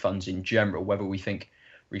discuss refunds in general, whether we think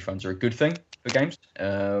refunds are a good thing for games.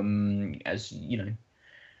 As you know,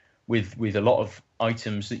 with a lot of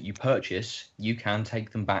items that you purchase, you can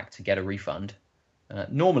take them back to get a refund.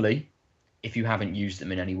 Normally, if you haven't used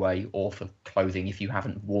them in any way, or for clothing, if you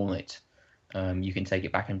haven't worn it, you can take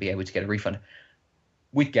it back and be able to get a refund.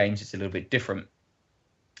 With games, it's a little bit different,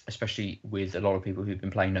 especially with a lot of people who've been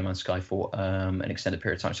playing No Man's Sky for an extended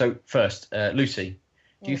period of time. So first, Lucy,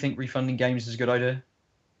 do you think refunding games is a good idea?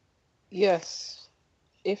 Yes.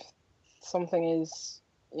 If something is,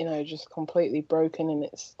 just completely broken in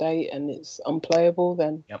its state and it's unplayable,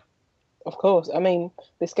 then of course. I mean,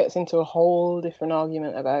 this gets into a whole different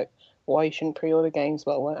argument about why you shouldn't pre-order games,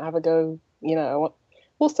 but I won't have a go.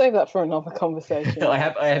 We'll save that for another conversation. I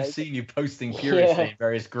have seen you posting furiously in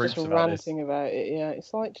various groups just about ranting about it. Yeah,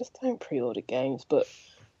 it's like, just don't pre-order games. But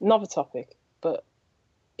another topic. But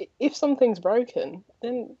if something's broken,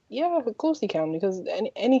 then yeah, of course you can, because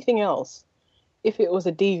anything else, if it was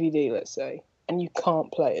a DVD, let's say, and you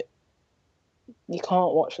can't play it, you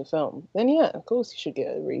can't watch the film, then yeah, of course you should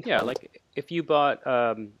get a refund. Yeah, like if you bought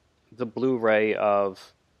the Blu-ray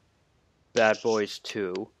of Bad Boys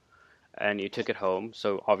 2 and you took it home,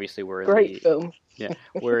 so obviously we're in film. Yeah,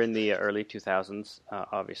 we're in the early 2000s,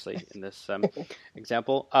 obviously, in this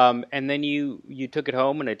example. And then you took it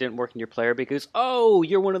home and it didn't work in your player because,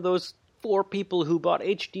 you're one of those 4 people who bought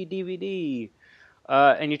HD DVD.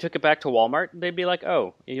 And you took it back to Walmart, they'd be like,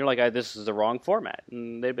 and you're like, this is the wrong format.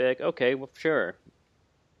 And they'd be like, okay, well, sure.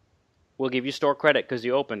 We'll give you store credit because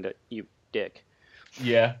you opened it, you dick.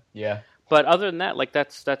 Yeah. But other than that, like,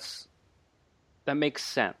 that makes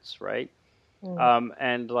sense, right?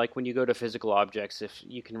 And like when you go to physical objects, if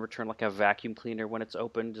you can return like a vacuum cleaner when it's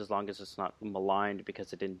opened, as long as it's not maligned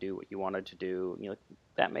because it didn't do what you wanted to do,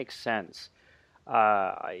 that makes sense.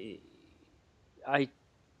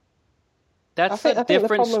 That's a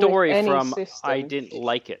different story from system, I didn't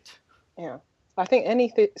like it. Yeah, I think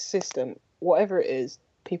any system, whatever it is,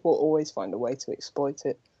 people always find a way to exploit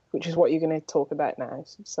it, which is what you're going to talk about now.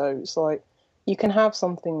 So it's like, you can have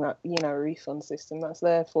something that, a refund system that's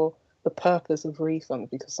there for the purpose of refund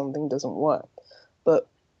because something doesn't work. But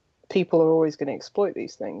people are always going to exploit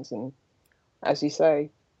these things. And as you say,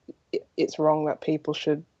 it's wrong that people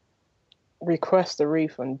should request a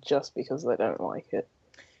refund just because they don't like it.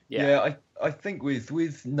 Yeah, I think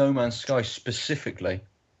with No Man's Sky specifically,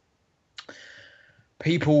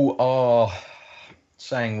 people are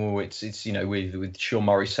saying, well, it's with Sean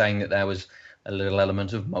Murray saying that there was a little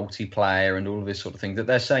element of multiplayer and all of this sort of thing, that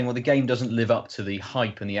they're saying, well, the game doesn't live up to the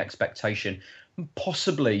hype and the expectation, and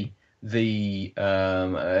possibly the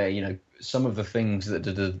some of the things that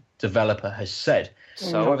the developer has said.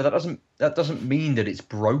 So, however, that doesn't mean that it's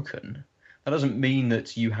broken. That doesn't mean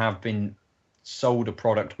that you have been sold a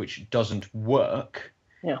product which doesn't work.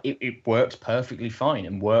 Yeah. It works perfectly fine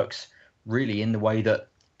and works really in the way that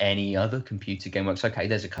any other computer game works. Okay,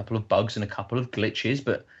 there's a couple of bugs and a couple of glitches,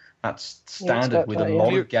 but that's standard with a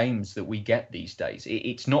lot of games that we get these days.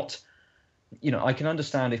 It's not, I can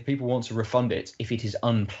understand if people want to refund it, if it is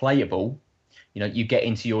unplayable, you get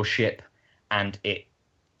into your ship and it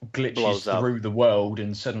glitches through the world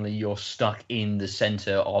and suddenly you're stuck in the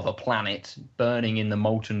center of a planet burning in the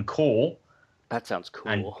molten core. That sounds cool.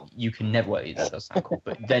 And you can never, that does sound cool,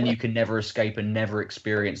 but then you can never escape and never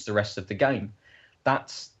experience the rest of the game.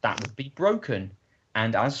 That would be broken.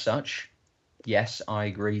 And as such, yes, I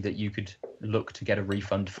agree that you could look to get a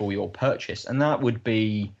refund for your purchase. And that would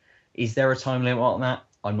be, is there a time limit on that?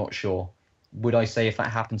 I'm not sure. Would I say if that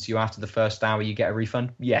happens to you after the first hour, you get a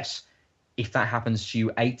refund? Yes. If that happens to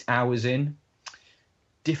you 8 hours in,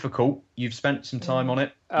 difficult. You've spent some time on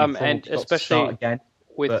it. And especially again.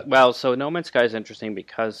 So No Man's Sky is interesting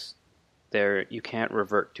because you can't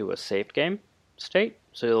revert to a saved game state.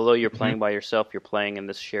 So although you're playing by yourself, you're playing in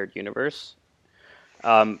this shared universe.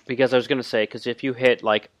 Because I was going to say, because if you hit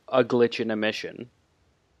like a glitch in a mission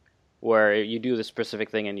where you do the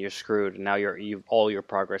specific thing and you're screwed, and now all your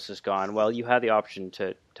progress is gone, well, you have the option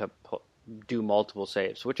to do multiple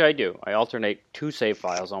saves, which I do. I alternate 2 save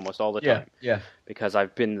files almost all the time. Yeah. Because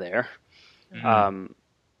I've been there.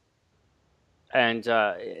 And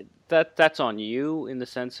that's on you in the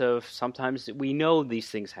sense of sometimes we know these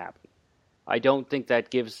things happen. I don't think that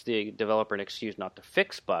gives the developer an excuse not to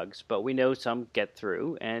fix bugs, but we know some get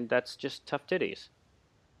through, and that's just tough titties.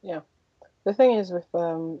 Yeah. The thing is with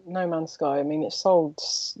No Man's Sky, it sold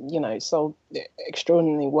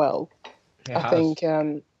extraordinarily well. I think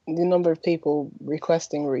the number of people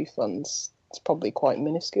requesting refunds is probably quite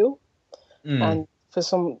minuscule. And for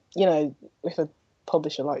some, with a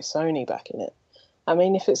publisher like Sony backing it, I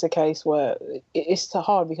mean, if it's a case where it's too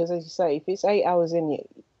hard because, as you say, if it's 8 hours in,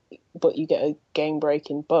 but you get a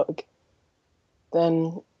game-breaking bug,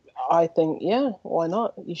 then I think, yeah, why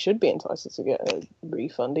not? You should be entitled to get a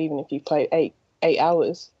refund, even if you play eight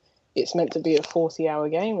hours. It's meant to be a 40-hour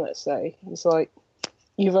game, let's say. It's like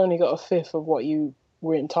you've only got a fifth of what you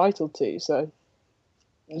were entitled to, so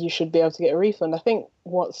you should be able to get a refund. I think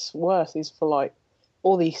what's worse is for like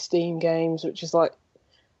all these Steam games, which is like,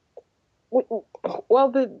 well,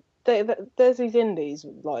 there's these indies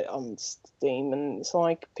like on Steam, and it's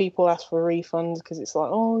like people ask for refunds because it's like,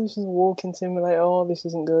 oh, this is a walking simulator, oh, this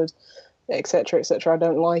isn't good, etc., etc. I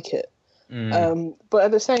don't like it. But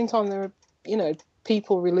at the same time, there are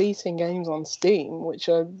people releasing games on Steam which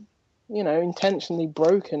are intentionally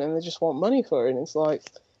broken, and they just want money for it. And it's like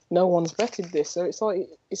no one's vetted this, so it's like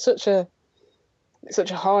it's such a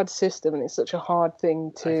hard system, and it's such a hard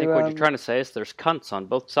thing to. I think what you're trying to say is there's cunts on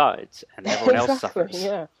both sides, and everyone else suffers.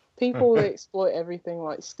 Yeah, people that exploit everything.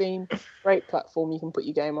 Like Steam, great platform, you can put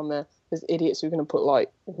your game on there. There's idiots who are going to put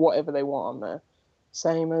like whatever they want on there.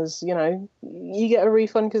 Same as you get a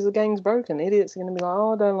refund because the game's broken. Idiots are going to be like,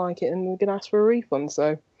 oh, I don't like it, and we're going to ask for a refund.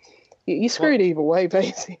 So you're screwed either way,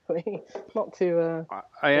 basically. Not to.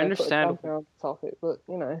 I understand. Put a on the topic, but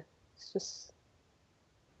it's just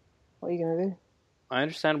what are you going to do? I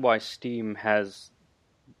understand why Steam has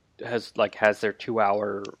their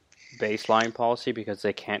 2-hour baseline policy, because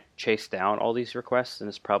they can't chase down all these requests, and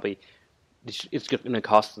it's going to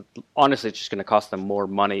cost. Honestly, it's just going to cost them more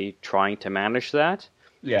money trying to manage that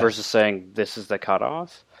versus saying this is the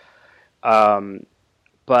cutoff.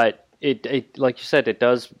 But it like you said, it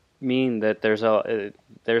does mean that there's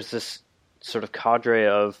this sort of cadre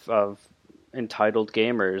of entitled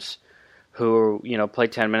gamers who play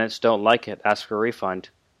 10 minutes, don't like it, ask for a refund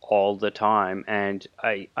all the time. And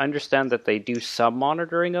I understand that they do some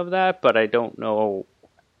monitoring of that, but I don't know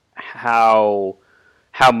how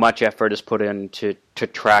much effort is put in to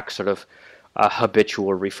track sort of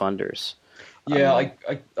habitual refunders. Yeah,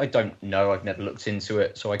 I don't know. I've never looked into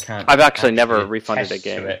it, so I can't. I've actually never refunded a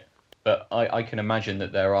game. But I can imagine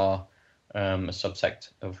that there are a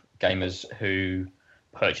subsect of gamers who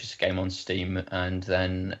purchase a game on Steam, and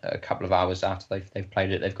then a couple of hours after they've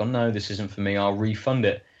played it, they've gone, no, this isn't for me, I'll refund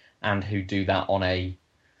it, and who do that on a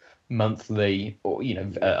monthly or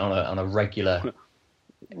on a regular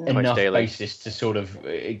enough basis to sort of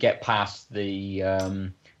get past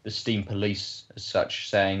the Steam police as such,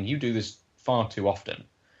 saying you do this far too often.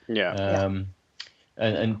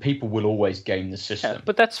 And people will always game the system. Yeah,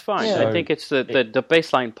 but that's fine. So I think it's the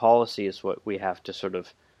baseline policy is what we have to sort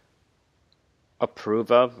of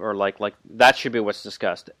approve of, or like that should be what's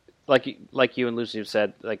discussed. Like you and Lucy have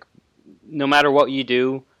said, like no matter what you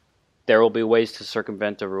do, there will be ways to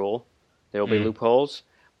circumvent the rule. There will be loopholes,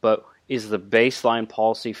 but is the baseline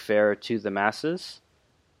policy fair to the masses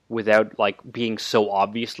without like being so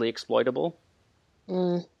obviously exploitable?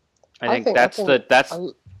 I think that's.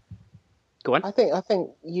 Go on. I think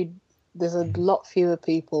there's a lot fewer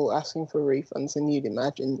people asking for refunds than you'd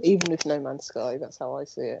imagine, even with No Man's Sky. That's how I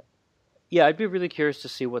see it. Yeah, I'd be really curious to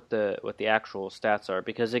see what the actual stats are,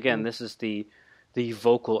 because again, this is the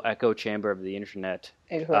vocal echo chamber of the internet.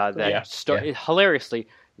 Hilariously,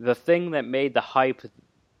 the thing that made the hype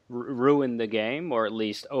ruin the game, or at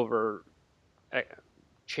least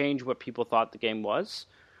change what people thought the game was.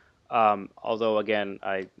 Although again,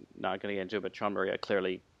 I'm not going to get into it, but Sean Murray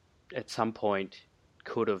clearly at some point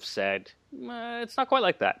could have said it's not quite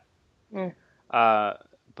like that.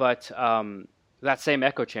 But that same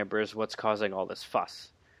echo chamber is what's causing all this fuss.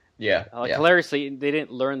 Hilariously, they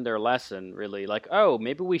didn't learn their lesson, really. Like, oh,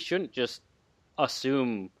 maybe we shouldn't just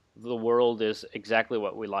assume the world is exactly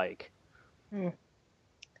what we like.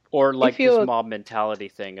 Or like this mob mentality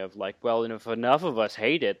thing of like, well, and if enough of us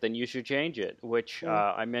hate it, then you should change it, which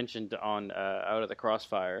I mentioned on Out of the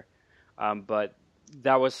Crossfire. But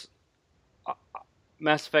that was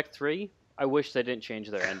Mass Effect 3. I wish they didn't change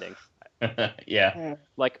their ending.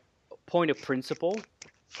 Like, point of principle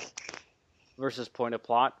versus point of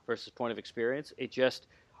plot versus point of experience.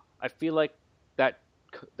 I feel like that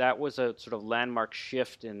was a sort of landmark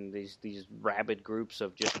shift in these rabid groups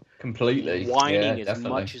of just completely whining as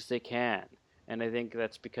much as they can. And I think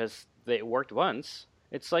that's because it worked once.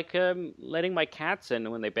 It's like letting my cats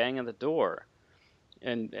in when they bang on the door.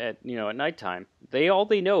 And at nighttime, all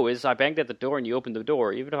they know is I banged at the door and you opened the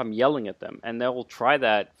door, even if I'm yelling at them. And they'll try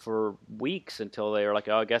that for weeks until they're like,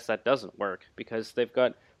 oh, I guess that doesn't work, because they've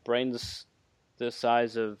got brains the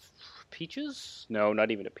size of peaches? No,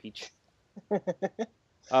 not even a peach.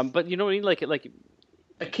 But you know what I mean? Like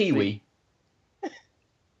a kiwi.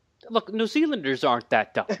 Look, New Zealanders aren't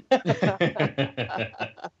that dumb.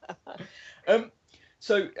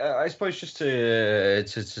 So I suppose just to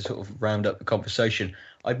sort of round up the conversation,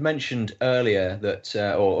 I've mentioned earlier that,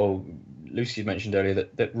 or Lucy had mentioned earlier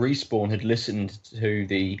that Respawn had listened to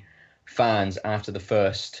the fans after the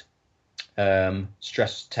first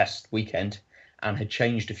stress test weekend and had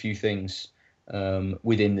changed a few things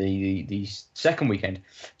within the second weekend.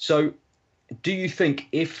 So, do you think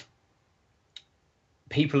if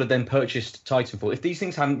people had then purchased Titanfall, if these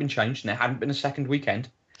things hadn't been changed and there hadn't been a second weekend,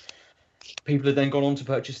 people had then gone on to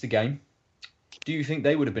purchase the game, do you think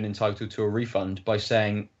they would have been entitled to a refund by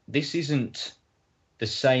saying, this isn't the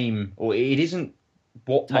same, or it isn't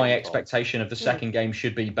what my expectation of the second game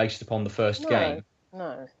should be based upon the first game?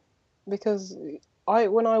 No, because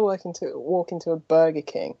when I walk into a Burger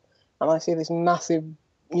King and I see this massive,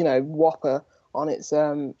 Whopper on its,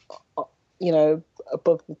 above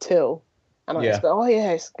the till, and I expect,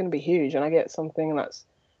 it's going to be huge, and I get something that's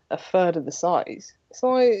a third of the size. It's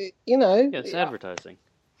like, it's advertising.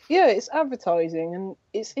 Yeah, it's advertising, and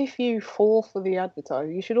it's if you fall for the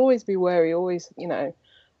advertising, you should always be wary. Always,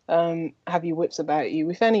 have your wits about you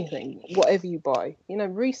with anything, whatever you buy.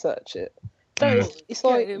 Research it. It's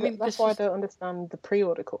like that's why I don't understand the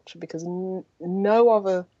pre-order culture, because no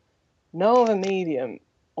other medium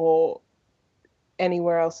or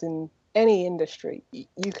anywhere else in any industry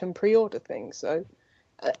you can pre-order things. So,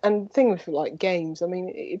 and the thing with like games, I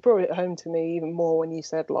mean, it brought it home to me even more when you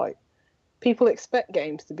said like people expect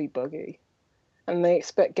games to be buggy, and they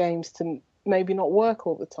expect games to maybe not work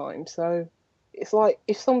all the time. So it's like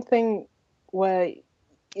if something where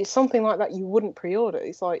it's something like that you wouldn't pre-order.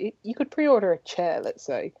 It's like you could pre-order a chair, let's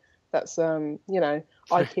say that's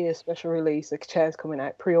IKEA special release, a chair's coming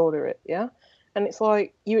out, pre-order it, yeah. And it's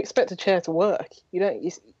like you expect a chair to work. You don't.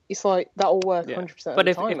 It's like that'll work 100%. But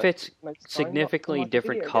if it's significantly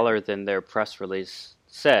different color than their press release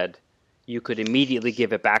said, you could immediately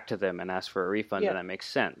give it back to them and ask for a refund, and that makes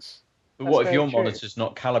sense. But what if your monitor's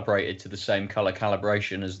not calibrated to the same color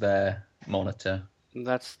calibration as their monitor?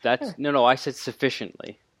 That's no. I said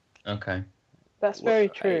sufficiently. Okay. That's very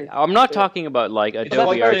true. I'm not talking about like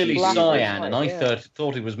Adobe RGB. It's clearly cyan, and I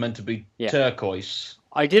thought it was meant to be turquoise.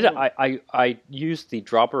 I did. I used the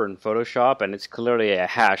dropper in Photoshop, and it's clearly a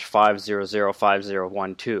hash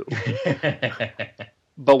 5005012.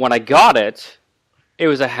 But when I got it, it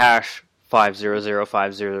was a hash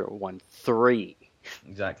 5005013.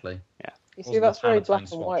 Exactly. Yeah. You see, that's very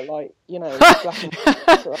black and white, like black and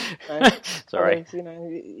white. Sorry.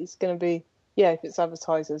 It's going to be. Yeah, if it's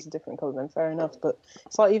advertised as a different colour, then fair enough. But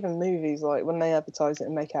it's like even movies, like when they advertise it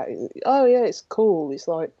and make out, it's cool. It's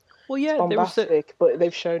like, it's bombastic, but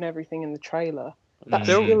they've shown everything in the trailer. That's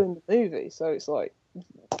still in the movie, so it's like.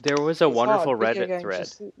 There was a wonderful Reddit thread.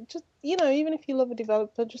 Just even if you love a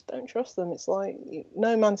developer, just don't trust them. It's like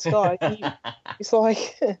No Man's Sky. It's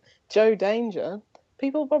like Joe Danger.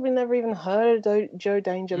 People probably never even heard of Joe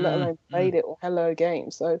Danger, let alone played it or Hello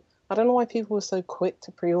Games. So I don't know why people were so quick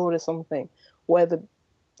to pre-order something where the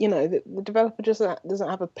developer just doesn't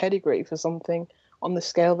have a pedigree for something on the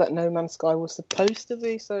scale that No Man's Sky was supposed to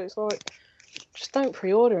be. So it's like, just don't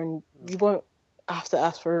pre-order, and you won't have to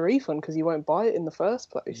ask for a refund because you won't buy it in the first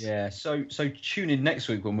place. Yeah. So tune in next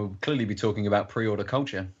week when we'll clearly be talking about pre-order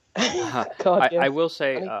culture. God, I will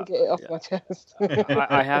say, I need to get it off my chest.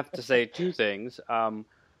 I have to say two things.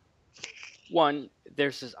 One,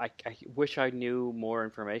 there's this. I wish I knew more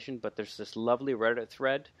information, but there's this lovely Reddit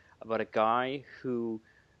thread about a guy who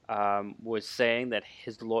was saying that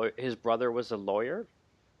his brother was a lawyer,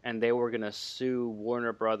 and they were going to sue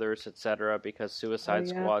Warner Brothers, etc., because Suicide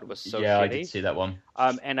Squad was so shitty. Yeah, I did see that one.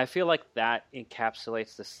 And I feel like that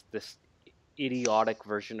encapsulates this idiotic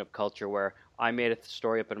version of culture where I made a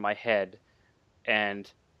story up in my head,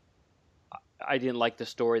 and I didn't like the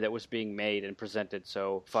story that was being made and presented,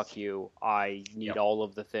 so fuck you. I need all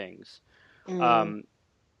of the things. And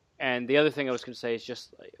the other thing I was going to say is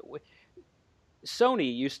just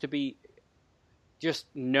Sony used to be just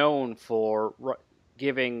known for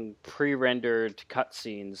giving pre-rendered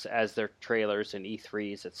cutscenes as their trailers and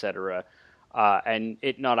E3s, etc., and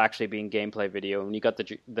it not actually being gameplay video. When you got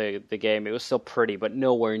the game, it was still pretty, but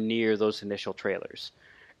nowhere near those initial trailers.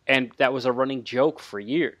 And that was a running joke for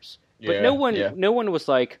years. But no one was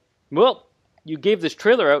like, well, you gave this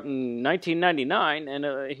trailer out in 1999,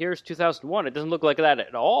 and here's 2001. It doesn't look like that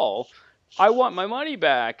at all. I want my money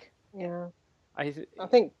back. Yeah. I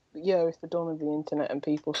think, with the dawn of the internet and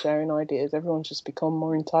people sharing ideas, everyone's just become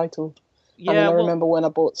more entitled. Yeah, I remember when I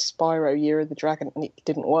bought Spyro Year of the Dragon and it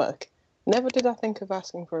didn't work. Never did I think of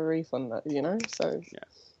asking for a refund, though, so... Yeah.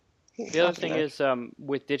 The other thing is,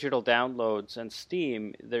 with digital downloads and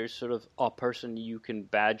Steam, there's sort of a person you can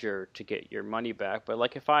badger to get your money back. But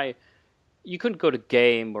like you couldn't go to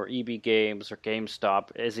Game or EB Games or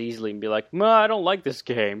GameStop as easily and be like, I don't like this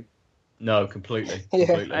game. No, completely. Yeah.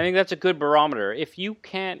 Completely. I think that's a good barometer. If you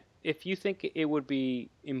think it would be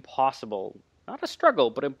impossible, not a struggle,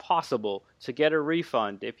 but impossible to get a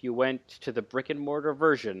refund if you went to the brick and mortar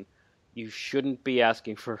version, you shouldn't be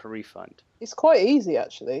asking for a refund. It's quite easy,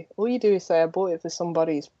 actually. All you do is say, I bought it for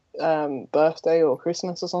somebody's birthday or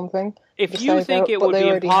Christmas or something. If you think it would be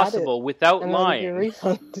impossible without lying... Your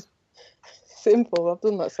refund. Simple. I've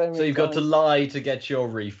done that so many times. So you've got to lie to get your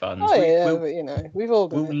refunds. Oh, but we've all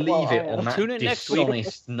done it. We'll leave it on that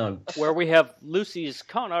dishonest note. Where we have Lucy's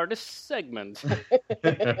Con Artist segment.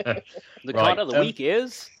 The con of the week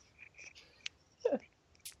is...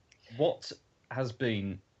 What has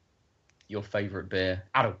been your favourite beer?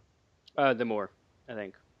 Adam? The Moor, I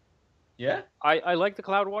think. Yeah? I like the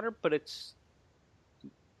Cloudwater, but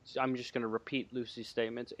I'm just going to repeat Lucy's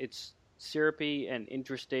statements. It's syrupy and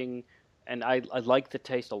interesting, and I like the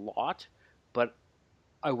taste a lot, but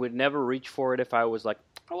I would never reach for it if I was like,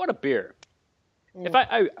 I want a beer. Mm. If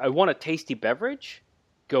I want a tasty beverage,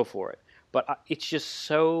 go for it. But it's just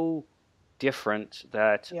so different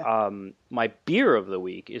that my beer of the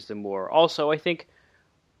week is the Moor. Also, I think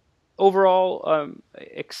overall,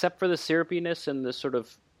 except for the syrupiness and the sort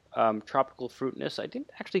of tropical fruitness, I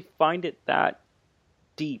didn't actually find it that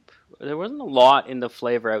deep. There wasn't a lot in the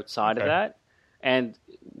flavor outside of that. And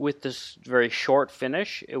with this very short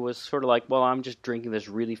finish, it was sort of like, well, I'm just drinking this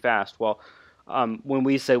really fast. Well, when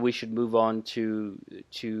we said we should move on to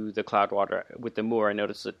the Cloudwater with the Moor, I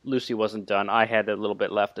noticed that Lucy wasn't done. I had a little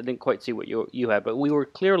bit left. I didn't quite see what you had, but we were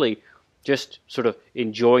clearly just sort of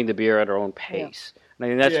enjoying the beer at our own pace. Yeah.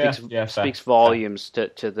 And I think that speaks volumes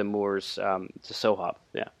to the Moor's to Sohop.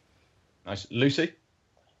 Yeah. Nice. Lucy?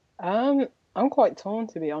 I'm quite torn,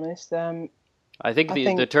 to be honest. I think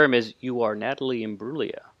the term is you are Natalie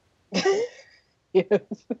Imbruglia. Yes.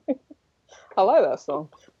 I like that song.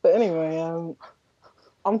 But anyway,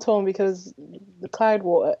 I'm torn because the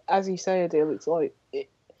Cloudwater, as you say, Adil, it's like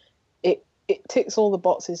it ticks all the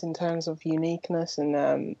boxes in terms of uniqueness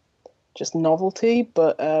and just novelty,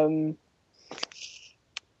 but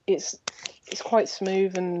it's quite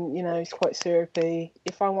smooth and it's quite syrupy.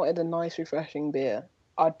 If I wanted a nice, refreshing beer,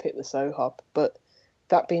 I'd pick the Sohop. But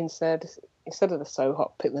that being said, instead of the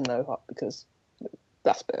Sohop, pick the No Hop because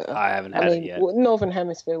that's better. I haven't had it yet. Northern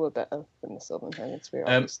Hemisphere were better than the Southern Hemisphere,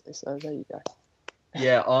 obviously. So there you go.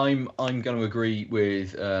 Yeah, I'm going to agree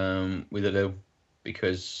with Adil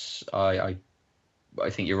because I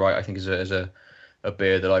think you're right. I think as a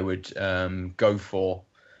beer that I would go for,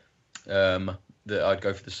 that I'd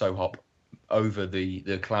go for the Sohop over the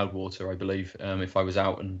Cloudwater, I believe, if I was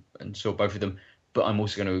out and saw both of them. But I'm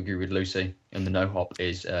also going to agree with Lucy, and the No Hop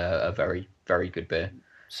is a very, very good beer.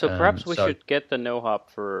 So perhaps we should get the No Hop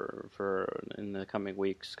for in the coming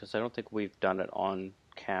weeks, because I don't think we've done it on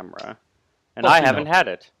camera, and I haven't had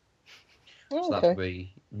it. So that would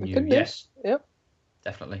be new. Yes. Yep.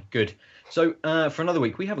 Definitely. Good. So for another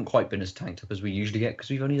week, we haven't quite been as tanked up as we usually get because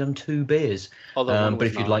we've only done 2 beers. But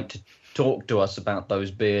if you'd like to talk to us about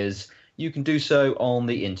those beers, you can do so on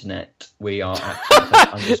the internet. We are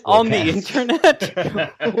at on the internet?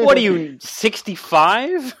 What are you,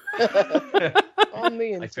 65? On the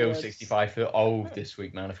internet. I feel 65. I feel old this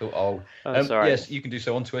week, man. I feel old. Sorry. Yes, you can do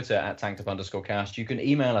so on Twitter at tankedup_cast. You can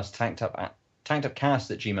email us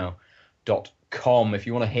tankedupcast@gmail.com. If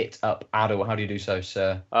you want to hit up Adil, how do you do so,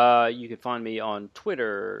 sir? You can find me on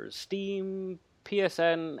Twitter, Steam,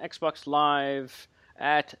 PSN, Xbox Live,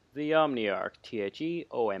 at the Omniarch,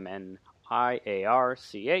 TheOmniarch.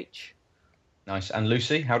 Nice. And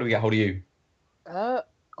Lucy, how do we get hold of you?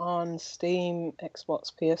 On Steam,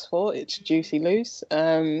 Xbox, PS4, it's Juicy Loose.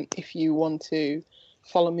 If you want to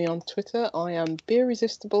follow me on Twitter, I am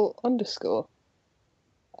beerresistible_.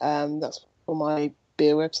 That's for my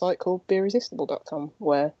beer website called beerresistible.com,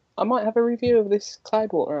 where I might have a review of this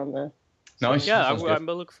Cloudwater on there. Nice. Yeah, I'm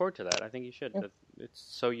looking forward to that. I think you should. Yeah. It's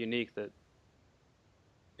so unique that...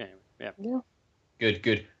 Yeah.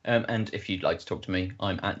 Good. And if you'd like to talk to me,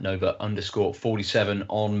 I'm at Nova_47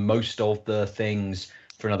 on most of the things.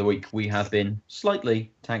 For another week, we have been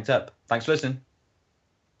slightly tanked up. Thanks for listening.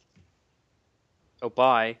 Oh,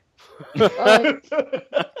 bye. Bye.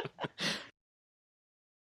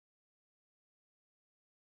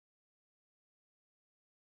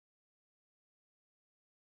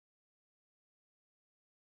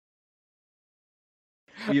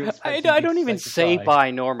 I don't even say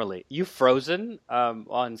bye normally. You frozen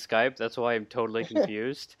on Skype. That's why I'm totally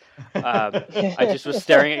confused. I just was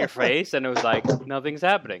staring at your face, and it was like, nothing's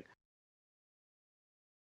happening.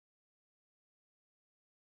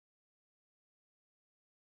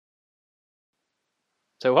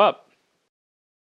 So up.